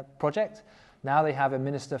project. Now they have a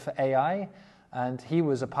Minister for AI, and he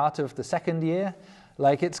was a part of the second year.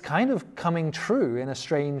 Like, it's kind of coming true in a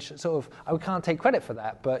strange sort of, I can't take credit for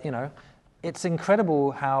that, but it's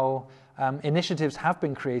incredible how initiatives have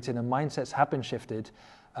been created and mindsets have been shifted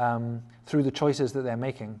through the choices that they're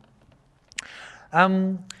making.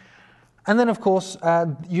 And then, of course,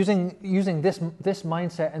 using this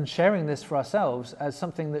mindset and sharing this for ourselves as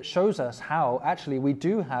something that shows us how actually we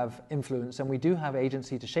do have influence and we do have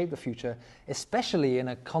agency to shape the future, especially in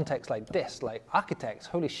a context like this. Like, architects,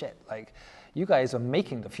 holy shit, like, you guys are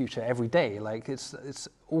making the future every day. Like, it's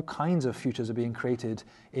all kinds of futures are being created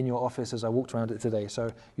in your office as I walked around it today.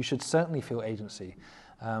 So you should certainly feel agency.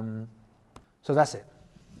 So that's it.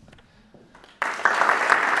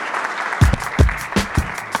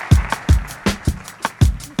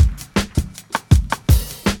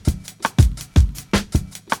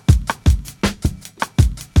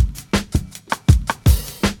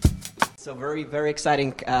 So very, very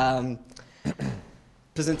exciting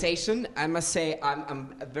presentation. I must say,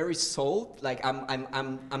 I'm very sold. Like I'm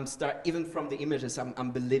even from the images, I'm a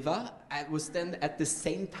believer. I was then at the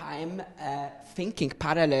same time thinking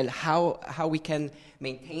parallel how we can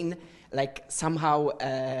maintain, like, somehow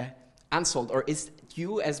unsold, or is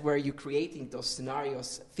you, as where you're creating those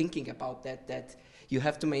scenarios, thinking about that you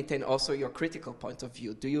have to maintain also your critical point of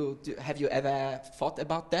view. Have you ever thought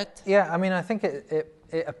about that? Yeah, I mean, I think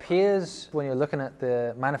it appears when you're looking at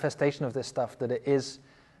the manifestation of this stuff that it is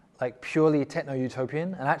like purely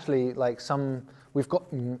techno-utopian, and actually like we've got,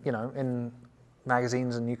 in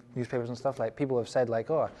magazines and newspapers and stuff, like people have said like,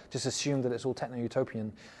 oh, just assume that it's all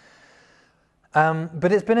techno-utopian.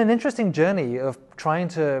 But it's been an interesting journey of trying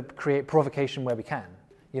to create provocation where we can.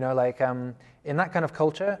 In that kind of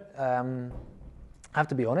culture, I have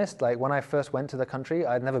to be honest, like when I first went to the country,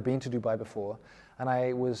 I'd never been to Dubai before, and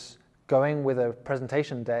I was going with a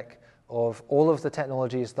presentation deck of all of the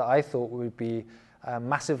technologies that I thought would be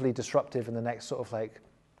massively disruptive in the next sort of like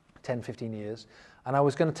 10, 15 years. And I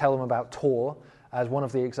was going to tell them about Tor as one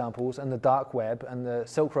of the examples, and the dark web and the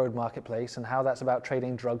Silk Road marketplace and how that's about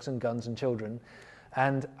trading drugs and guns and children.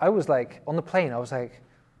 And I was like, on the plane, I was like,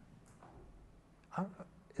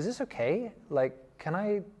 is this okay? Like, can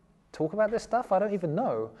I talk about this stuff? I don't even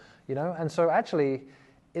know, And so actually,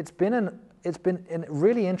 it's been a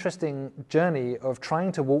really interesting journey of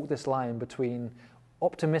trying to walk this line between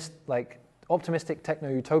optimistic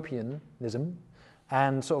techno-utopianism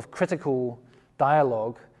and sort of critical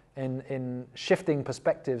dialogue in shifting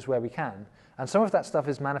perspectives where we can. And some of that stuff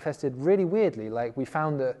is manifested really weirdly. Like, we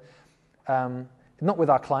found that, not with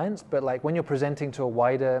our clients, but like when you're presenting to a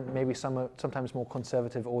wider, maybe sometimes more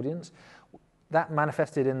conservative audience, that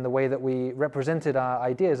manifested in the way that we represented our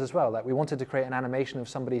ideas as well. Like, we wanted to create an animation of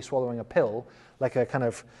somebody swallowing a pill, like a kind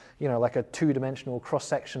of, like a two-dimensional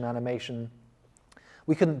cross-section animation.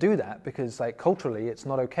 We couldn't do that because, like, culturally, it's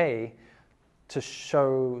not okay to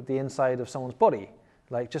show the inside of someone's body,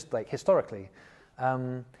 just historically.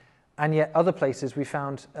 And yet other places we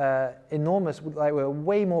found enormous, we're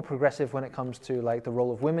way more progressive when it comes to like the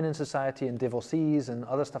role of women in society and divorcees and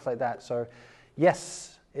other stuff like that. So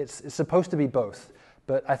yes, it's supposed to be both.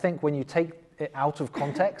 But I think when you take it out of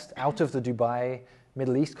context, out of the Dubai,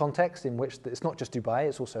 Middle East context, in which it's not just Dubai,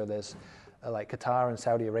 it's also there's like Qatar and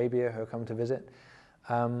Saudi Arabia who are coming to visit,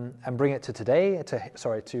 and bring it to today,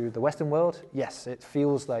 to the Western world, yes, it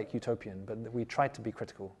feels like utopian, but we tried to be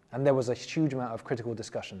critical. And there was a huge amount of critical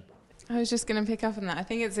discussion. I was just going to pick up on that. I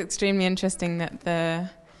think it's extremely interesting that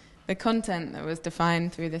the content that was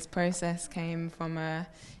defined through this process came from a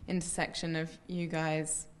intersection of you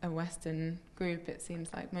guys, a Western group, it seems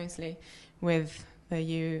like mostly, with the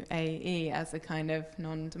UAE as a kind of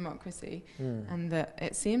non-democracy. And that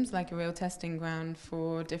it seems like a real testing ground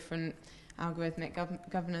for different algorithmic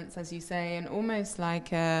governance, as you say, and almost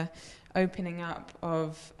like a opening up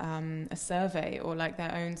of a survey or like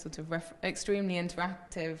their own sort of extremely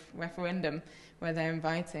interactive referendum where they're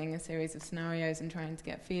inviting a series of scenarios and trying to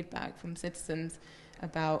get feedback from citizens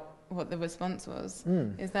about what the response was.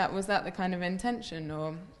 Was that the kind of intention,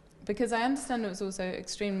 or because I understand it was also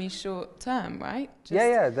extremely short term, right?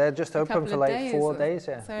 They're just open for like 4 days.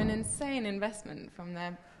 So an insane investment from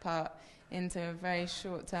their part into a very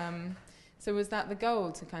short term. So was that the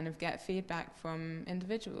goal, to kind of get feedback from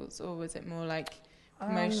individuals, or was it more like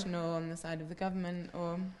promotional on the side of the government?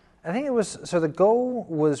 Or I think it was, so the goal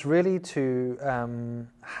was really to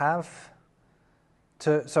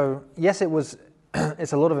so yes, it was,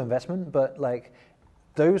 it's a lot of investment, but like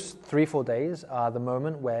those 3-4 days are the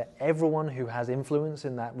moment where everyone who has influence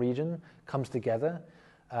in that region comes together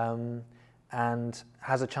and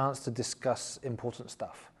has a chance to discuss important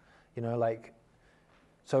stuff.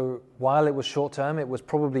 So while it was short term, it was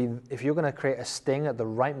probably, if you're going to create a sting at the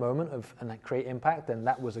right moment and create impact, then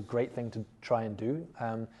that was a great thing to try and do.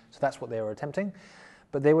 So that's what they were attempting.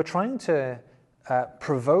 But they were trying to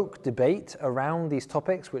provoke debate around these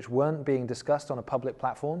topics which weren't being discussed on a public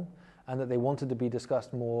platform, and that they wanted to be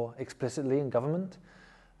discussed more explicitly in government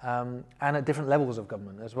and at different levels of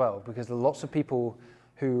government as well, because there are lots of people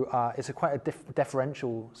who are, it's quite a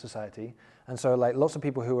deferential society, and so like lots of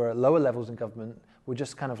people who are at lower levels in government were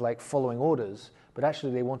just kind of like following orders, but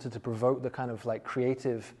actually they wanted to provoke the kind of like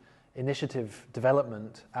creative initiative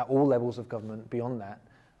development at all levels of government beyond that,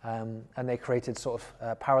 and they created sort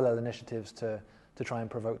of parallel initiatives to try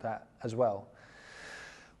and provoke that as well.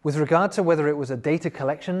 With regard to whether it was a data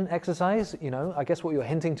collection exercise, I guess what you're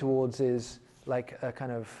hinting towards is like a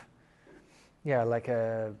kind of, like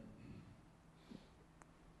a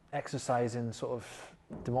exercise in sort of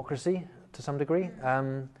democracy to some degree.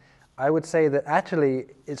 I would say that actually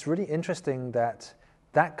it's really interesting that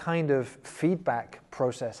that kind of feedback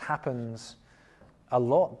process happens a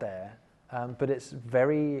lot there, but it's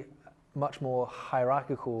very much more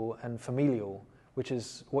hierarchical and familial, which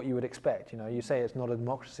is what you would expect. You say it's not a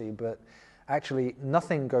democracy, but actually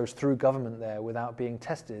nothing goes through government there without being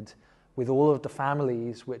tested with all of the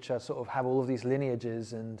families which are sort of have all of these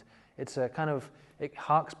lineages, and it's a kind of, it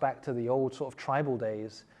harks back to the old sort of tribal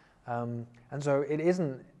days, and so it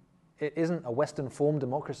isn't a Western form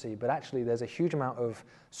democracy, but actually there's a huge amount of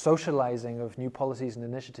socializing of new policies and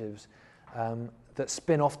initiatives that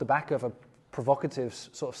spin off the back of a provocative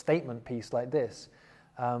sort of statement piece like this.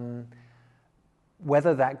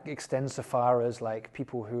 Whether that extends so far as like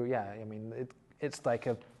people who, it's like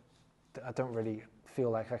I don't really feel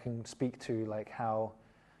like I can speak to like how,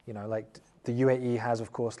 like the UAE has,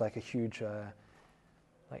 of course, like a huge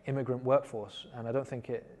like immigrant workforce, and I don't think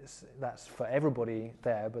that's for everybody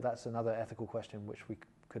there, but that's another ethical question which we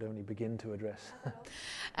could only begin to address.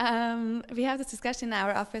 We have this discussion in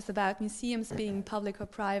our office about museums being public or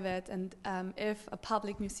private, and if a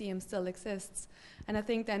public museum still exists. And I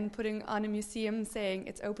think then putting on a museum saying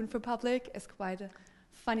it's open for public is quite a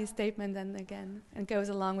funny statement, and goes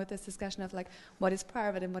along with this discussion of like what is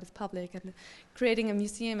private and what is public, and creating a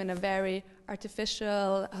museum in a very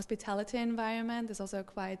artificial hospitality environment is also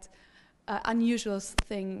quite unusual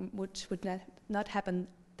thing, which would not happen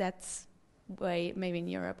that way maybe in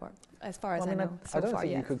Europe, or as far as I know. I don't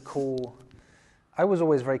think you could call. I was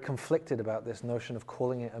always very conflicted about this notion of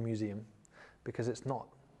calling it a museum, because it's not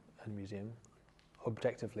a museum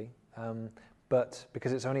objectively. But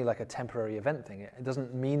because it's only like a temporary event thing, it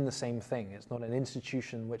doesn't mean the same thing. It's not an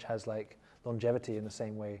institution which has like longevity in the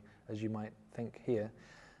same way as you might think here.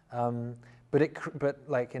 But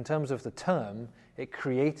like in terms of the term, it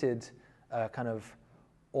created a kind of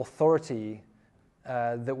authority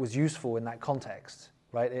that was useful in that context,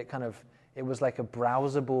 right? It was like a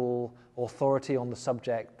browsable authority on the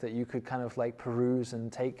subject that you could kind of like peruse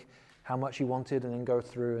and take how much you wanted and then go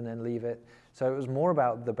through and then leave it. So it was more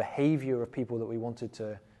about the behavior of people that we wanted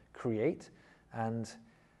to create. And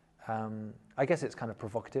I guess it's kind of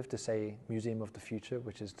provocative to say museum of the future,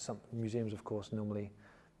 which is some museums, of course, normally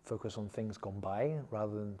focus on things gone by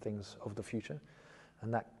rather than things of the future.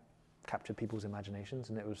 And that captured people's imaginations,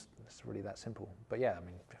 and it's really that simple. But yeah, I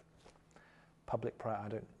mean, public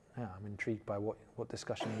private, I'm intrigued by what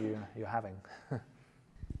discussion you're having.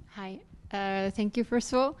 Hi, thank you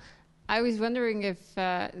first of all. I was wondering if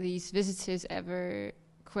these visitors ever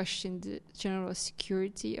questioned the general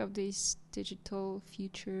security of these digital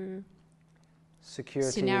future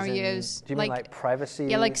scenarios. Do you mean like privacy?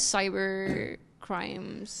 Yeah, like cyber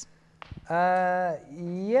crimes.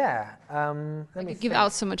 Yeah. You give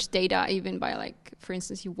out so much data, even by like, for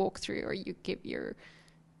instance, you walk through, or you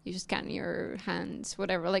scan your hands,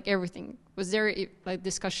 whatever, like everything. Was there like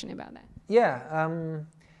discussion about that? Yeah.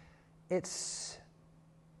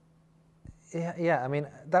 Yeah, I mean,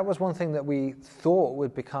 that was one thing that we thought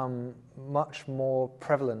would become much more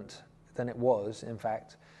prevalent than it was, in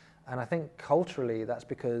fact. And I think culturally that's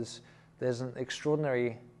because there's an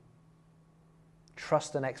extraordinary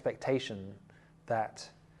trust and expectation that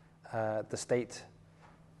the state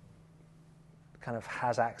kind of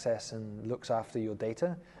has access and looks after your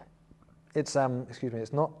data. It's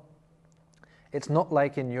it's not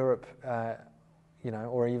like in Europe,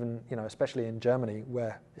 or even especially in Germany,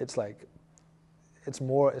 where it's like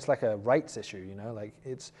a rights issue, like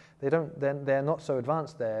they're not so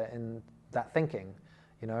advanced there in that thinking,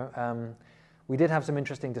 We did have some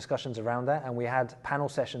interesting discussions around that, and we had panel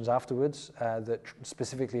sessions afterwards that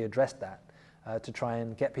specifically addressed that to try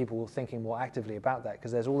and get people thinking more actively about that,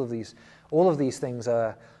 because there's all of these things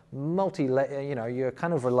are you're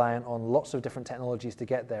kind of reliant on lots of different technologies to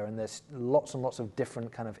get there, and there's lots and lots of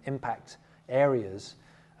different kind of impact areas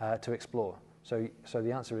to explore. So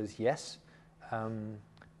the answer is yes,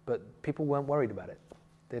 but people weren't worried about it.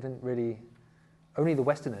 They didn't really. Only the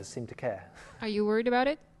Westerners seem to care. Are you worried about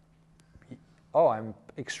it? Oh, I'm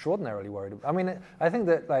extraordinarily worried. I mean, I think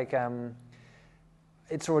that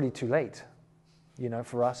it's already too late,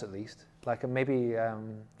 for us at least. Like maybe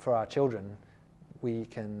for our children, we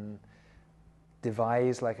can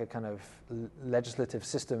devise like a kind of legislative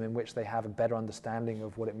system in which they have a better understanding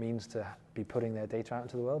of what it means to be putting their data out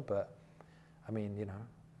into the world. But I mean,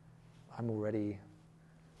 I'm already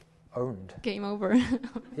owned. Game over.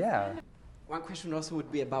 Yeah. One question also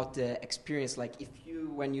would be about the experience. Like,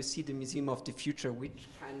 when you see the Museum of the Future, which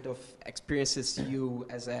kind of experiences you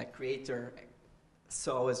as a creator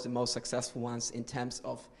saw as the most successful ones in terms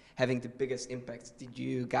of having the biggest impact? Did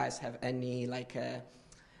you guys have any like a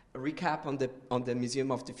recap on the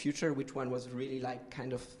Museum of the Future? Which one was really like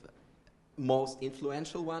kind of most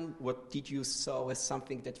influential one? What did you saw as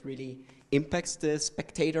something that really impacts the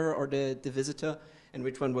spectator or the visitor, and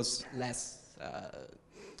which one was less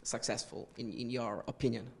successful in your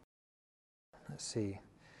opinion? Let's see.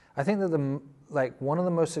 I think that one of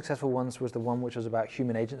the most successful ones was the one which was about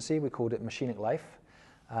human agency. We called it Machinic Life.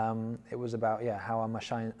 It was about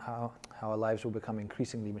how our lives will become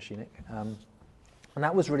increasingly machinic, and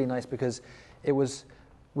that was really nice because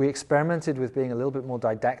we experimented with being a little bit more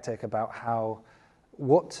didactic about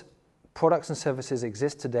what products and services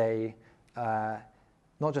exist today,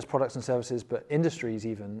 not just products and services, but industries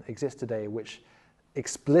even exist today, which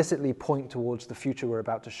explicitly point towards the future we're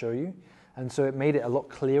about to show you. And so it made it a lot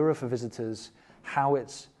clearer for visitors how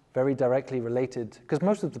it's very directly related, because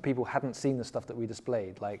most of the people hadn't seen the stuff that we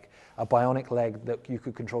displayed, like a bionic leg that you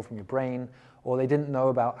could control from your brain, or they didn't know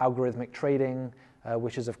about algorithmic trading,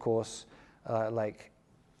 which is of course like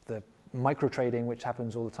the micro trading, which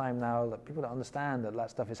happens all the time now. Like, people don't understand that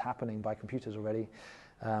stuff is happening by computers already.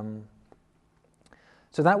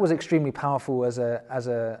 So that was extremely powerful as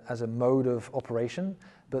a mode of operation.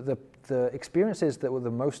 But the experiences that were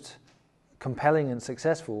the most compelling and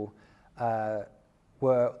successful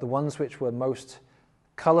were the ones which were most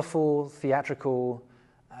colorful, theatrical,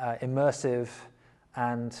 immersive,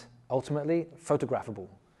 and ultimately photographable.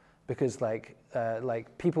 Because like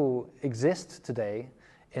people exist today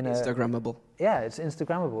in Instagrammable. Yeah, it's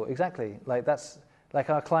Instagrammable, exactly. Like that's like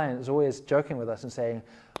our client is always joking with us and saying,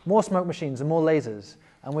 more smoke machines and more lasers.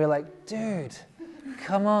 And we're like, dude,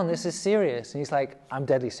 come on, this is serious. And he's like, I'm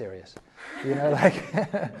deadly serious.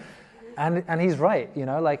 And he's right,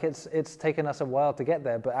 like it's taken us a while to get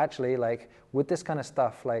there, but actually like with this kind of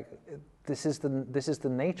stuff, like this is the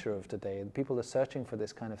nature of today. People are searching for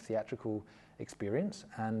this kind of theatrical experience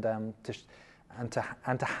and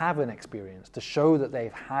to have an experience, to show that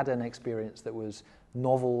they've had an experience that was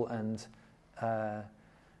novel and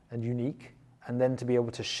unique, and then to be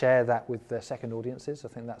able to share that with their second audiences. I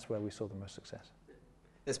think that's where we saw the most success.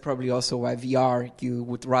 That's probably also why VR, you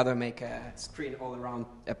would rather make a screen all around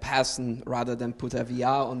a person rather than put a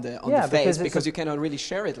VR on the face, because you cannot really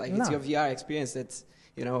share it. Like, it's your VR experience that's,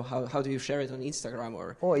 how do you share it on Instagram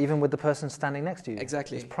or even with the person standing next to you?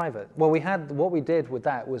 Exactly. It's private. Well, what we did with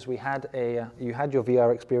that was you had your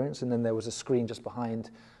VR experience, and then there was a screen just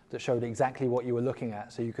behind that showed exactly what you were looking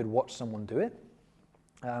at, so you could watch someone do it.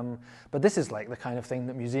 But this is like the kind of thing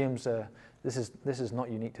that museums are. This is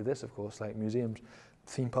not unique to this, of course. Like museums,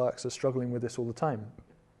 theme parks are struggling with this all the time.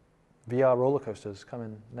 VR roller coasters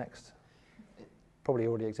coming next. Probably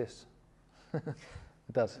already exists. It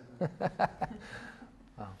does.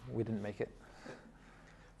 Oh, we didn't make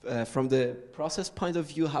it. From the process point of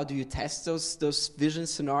view, how do you test those vision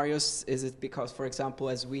scenarios? Is it because, for example,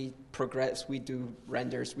 as we progress, we do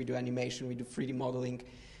renders, we do animation, we do 3D modeling?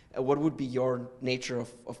 What would be your nature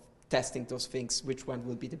of testing those things? Which one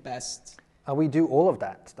will be the best? We do all of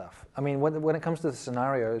that stuff. I mean, when it comes to the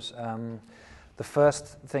scenarios, the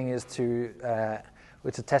first thing is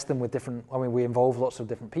to test them with different. I mean, we involve lots of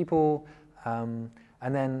different people, and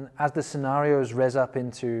then as the scenarios res up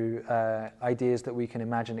into ideas that we can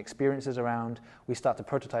imagine experiences around, we start to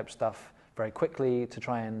prototype stuff very quickly to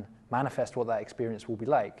try and manifest what that experience will be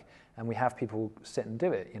like. And we have people sit and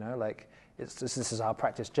do it. Like this is our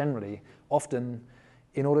practice generally. Often,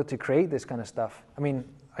 in order to create this kind of stuff, I mean,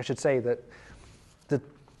 I should say that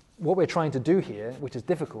what we're trying to do here, which is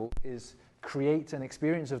difficult, is create an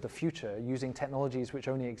experience of the future using technologies which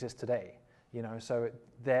only exist today. So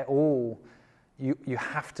they're all, you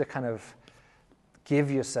have to kind of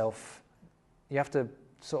give yourself, you have to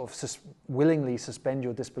sort of willingly suspend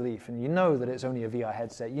your disbelief, and you know that it's only a VR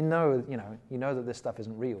headset. You know that this stuff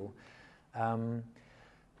isn't real,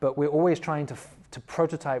 but we're always trying to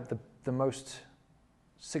prototype the most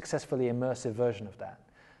successfully immersive version of that,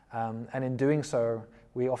 and in doing so,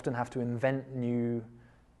 we often have to invent new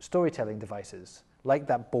storytelling devices, like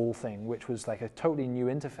that ball thing, which was like a totally new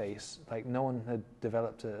interface. Like no one had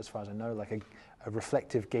developed, as far as I know, like a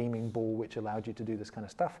reflective gaming ball which allowed you to do this kind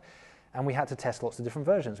of stuff. And we had to test lots of different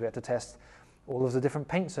versions. We had to test all of the different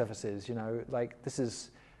paint surfaces. Like this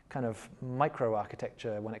is kind of micro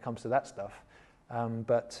architecture when it comes to that stuff.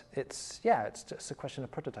 But it's just a question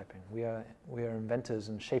of prototyping. We are inventors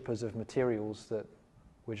and shapers of materials that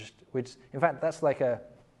which in fact that's like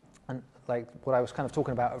like what I was kind of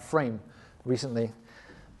talking about at Frame recently.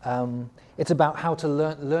 It's about how to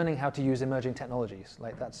learning how to use emerging technologies.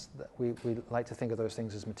 Like we like to think of those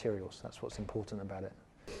things as materials. That's what's important about it.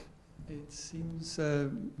 It seems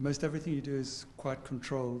most everything you do is quite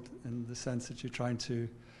controlled in the sense that you're trying to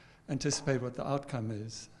anticipate what the outcome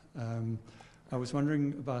is. I was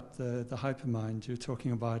wondering about the hypermind. You're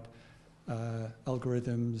talking about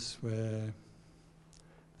algorithms where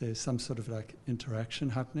there's some sort of like interaction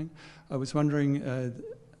happening. I was wondering,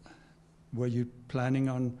 were you planning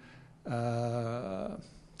on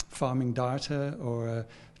farming data or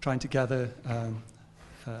trying to gather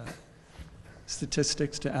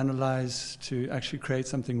statistics to analyze to actually create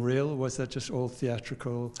something real? Or was that just all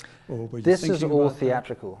theatrical, or were you This thinking is all about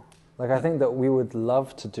theatrical. Like I think that we would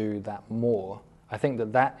love to do that more. I think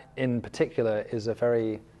that in particular is a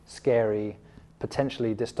very scary,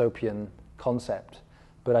 potentially dystopian concept.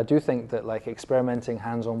 But I do think that like experimenting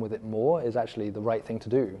hands-on with it more is actually the right thing to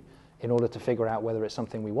do in order to figure out whether it's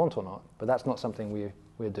something we want or not. But that's not something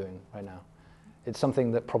we're doing right now. It's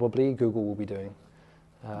something that probably Google will be doing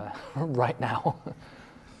right now.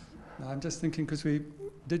 I'm just thinking, because we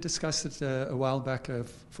did discuss it a while back,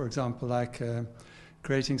 for example, like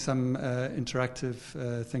creating some interactive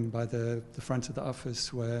thing by the front of the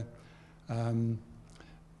office where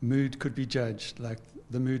mood could be judged, like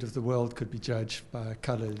the mood of the world could be judged by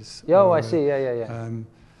colours. I see, yeah.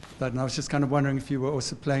 But I was just kind of wondering if you were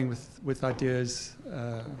also playing with ideas,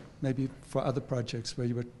 maybe for other projects where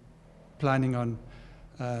you were planning on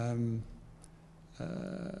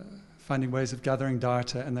finding ways of gathering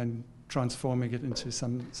data and then transforming it into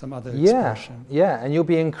some other expression. Yeah, and you'll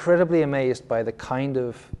be incredibly amazed by the kind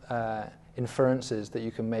of inferences that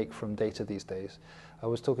you can make from data these days. I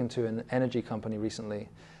was talking to an energy company recently,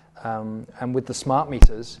 and with the smart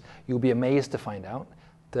meters, you'll be amazed to find out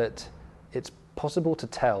that it's possible to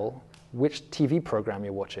tell which TV program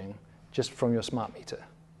you're watching just from your smart meter.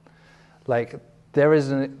 Like, there is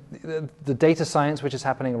the data science which is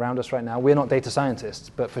happening around us right now. We're not data scientists,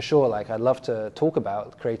 but for sure, like, I'd love to talk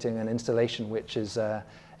about creating an installation which is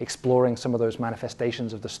exploring some of those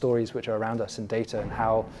manifestations of the stories which are around us in data and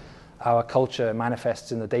how our culture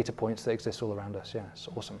manifests in the data points that exist all around us. Yeah, it's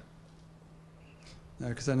awesome. No,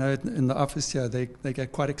 because I know in the office here, they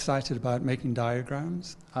get quite excited about making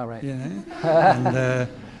diagrams. Oh, right. You know? And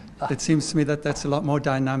it seems to me that that's a lot more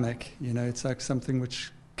dynamic. You know, it's like something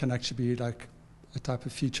which can actually be like a type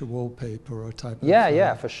of future wallpaper or a type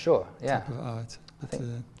of... for sure. Yeah. Type of art. But,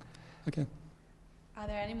 okay. Are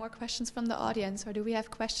there any more questions from the audience, or do we have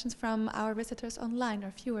questions from our visitors online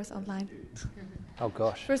or viewers online? Oh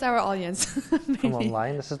gosh. First our audience. From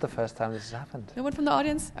online? This is the first time this has happened. No one from the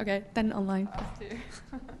audience? Okay, then online.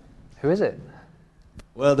 Who is it?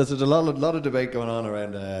 Well, there's a lot of debate going on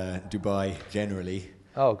around Dubai generally.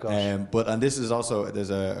 Oh gosh. And this is also, there's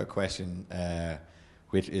a question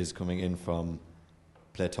which is coming in from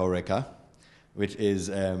Pletorica, which is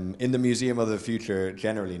in the Museum of the Future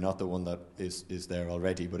generally, not the one that is there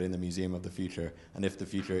already, but in the Museum of the Future. And if the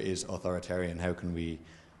future is authoritarian, how can we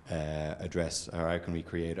address, or how can we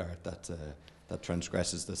create art that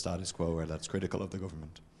transgresses the status quo or that's critical of the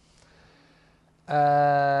government?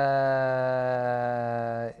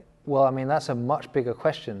 Well, I mean, that's a much bigger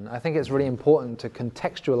question. I think it's really important to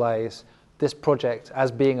contextualize this project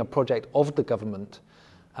as being a project of the government.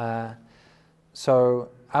 So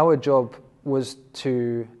our job was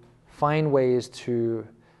to find ways to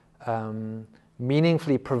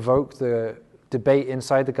meaningfully provoke the debate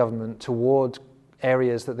inside the government toward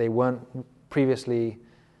areas that they weren't previously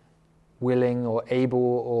willing or able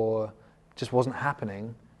or just wasn't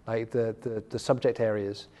happening, like the subject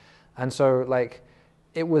areas. And so like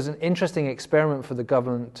it was an interesting experiment for the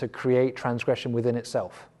government to create transgression within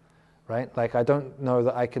itself, right? Like I don't know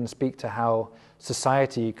that I can speak to how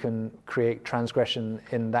society can create transgression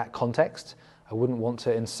in that context. I wouldn't want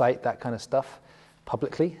to incite that kind of stuff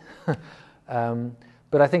publicly.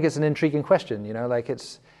 But I think it's an intriguing question, you know, like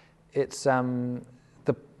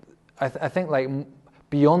I think like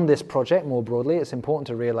beyond this project more broadly, it's important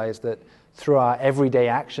to realize that through our everyday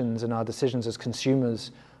actions and our decisions as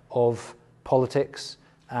consumers of politics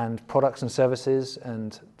and products and services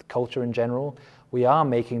and culture in general, we are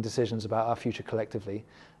making decisions about our future collectively.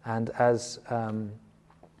 And as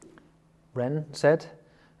Ren said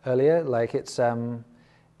earlier, like it's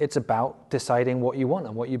about deciding what you want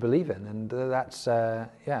and what you believe in, and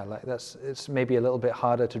it's maybe a little bit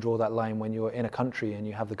harder to draw that line when you're in a country and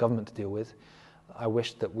you have the government to deal with. I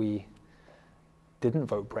wish that we didn't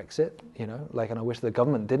vote Brexit, you know, like, and I wish the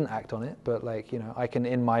government didn't act on it, but like, you know, I can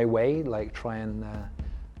in my way like try and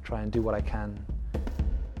do what I can.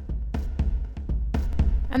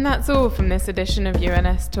 And that's all from this edition of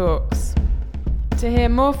UNS Talks. To hear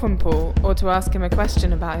more from Paul or to ask him a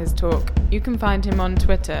question about his talk, you can find him on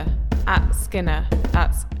Twitter @Skinner,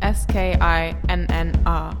 that's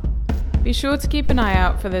SKINNR. Be sure to keep an eye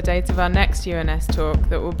out for the date of our next UNS talk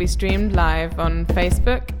that will be streamed live on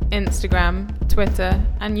Facebook, Instagram, Twitter,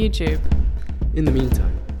 and YouTube. In the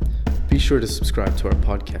meantime, be sure to subscribe to our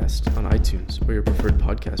podcast on iTunes or your preferred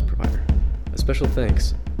podcast provider. A special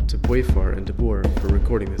thanks to Boifar and De Boer for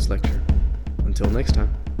recording this lecture. Until next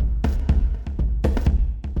time.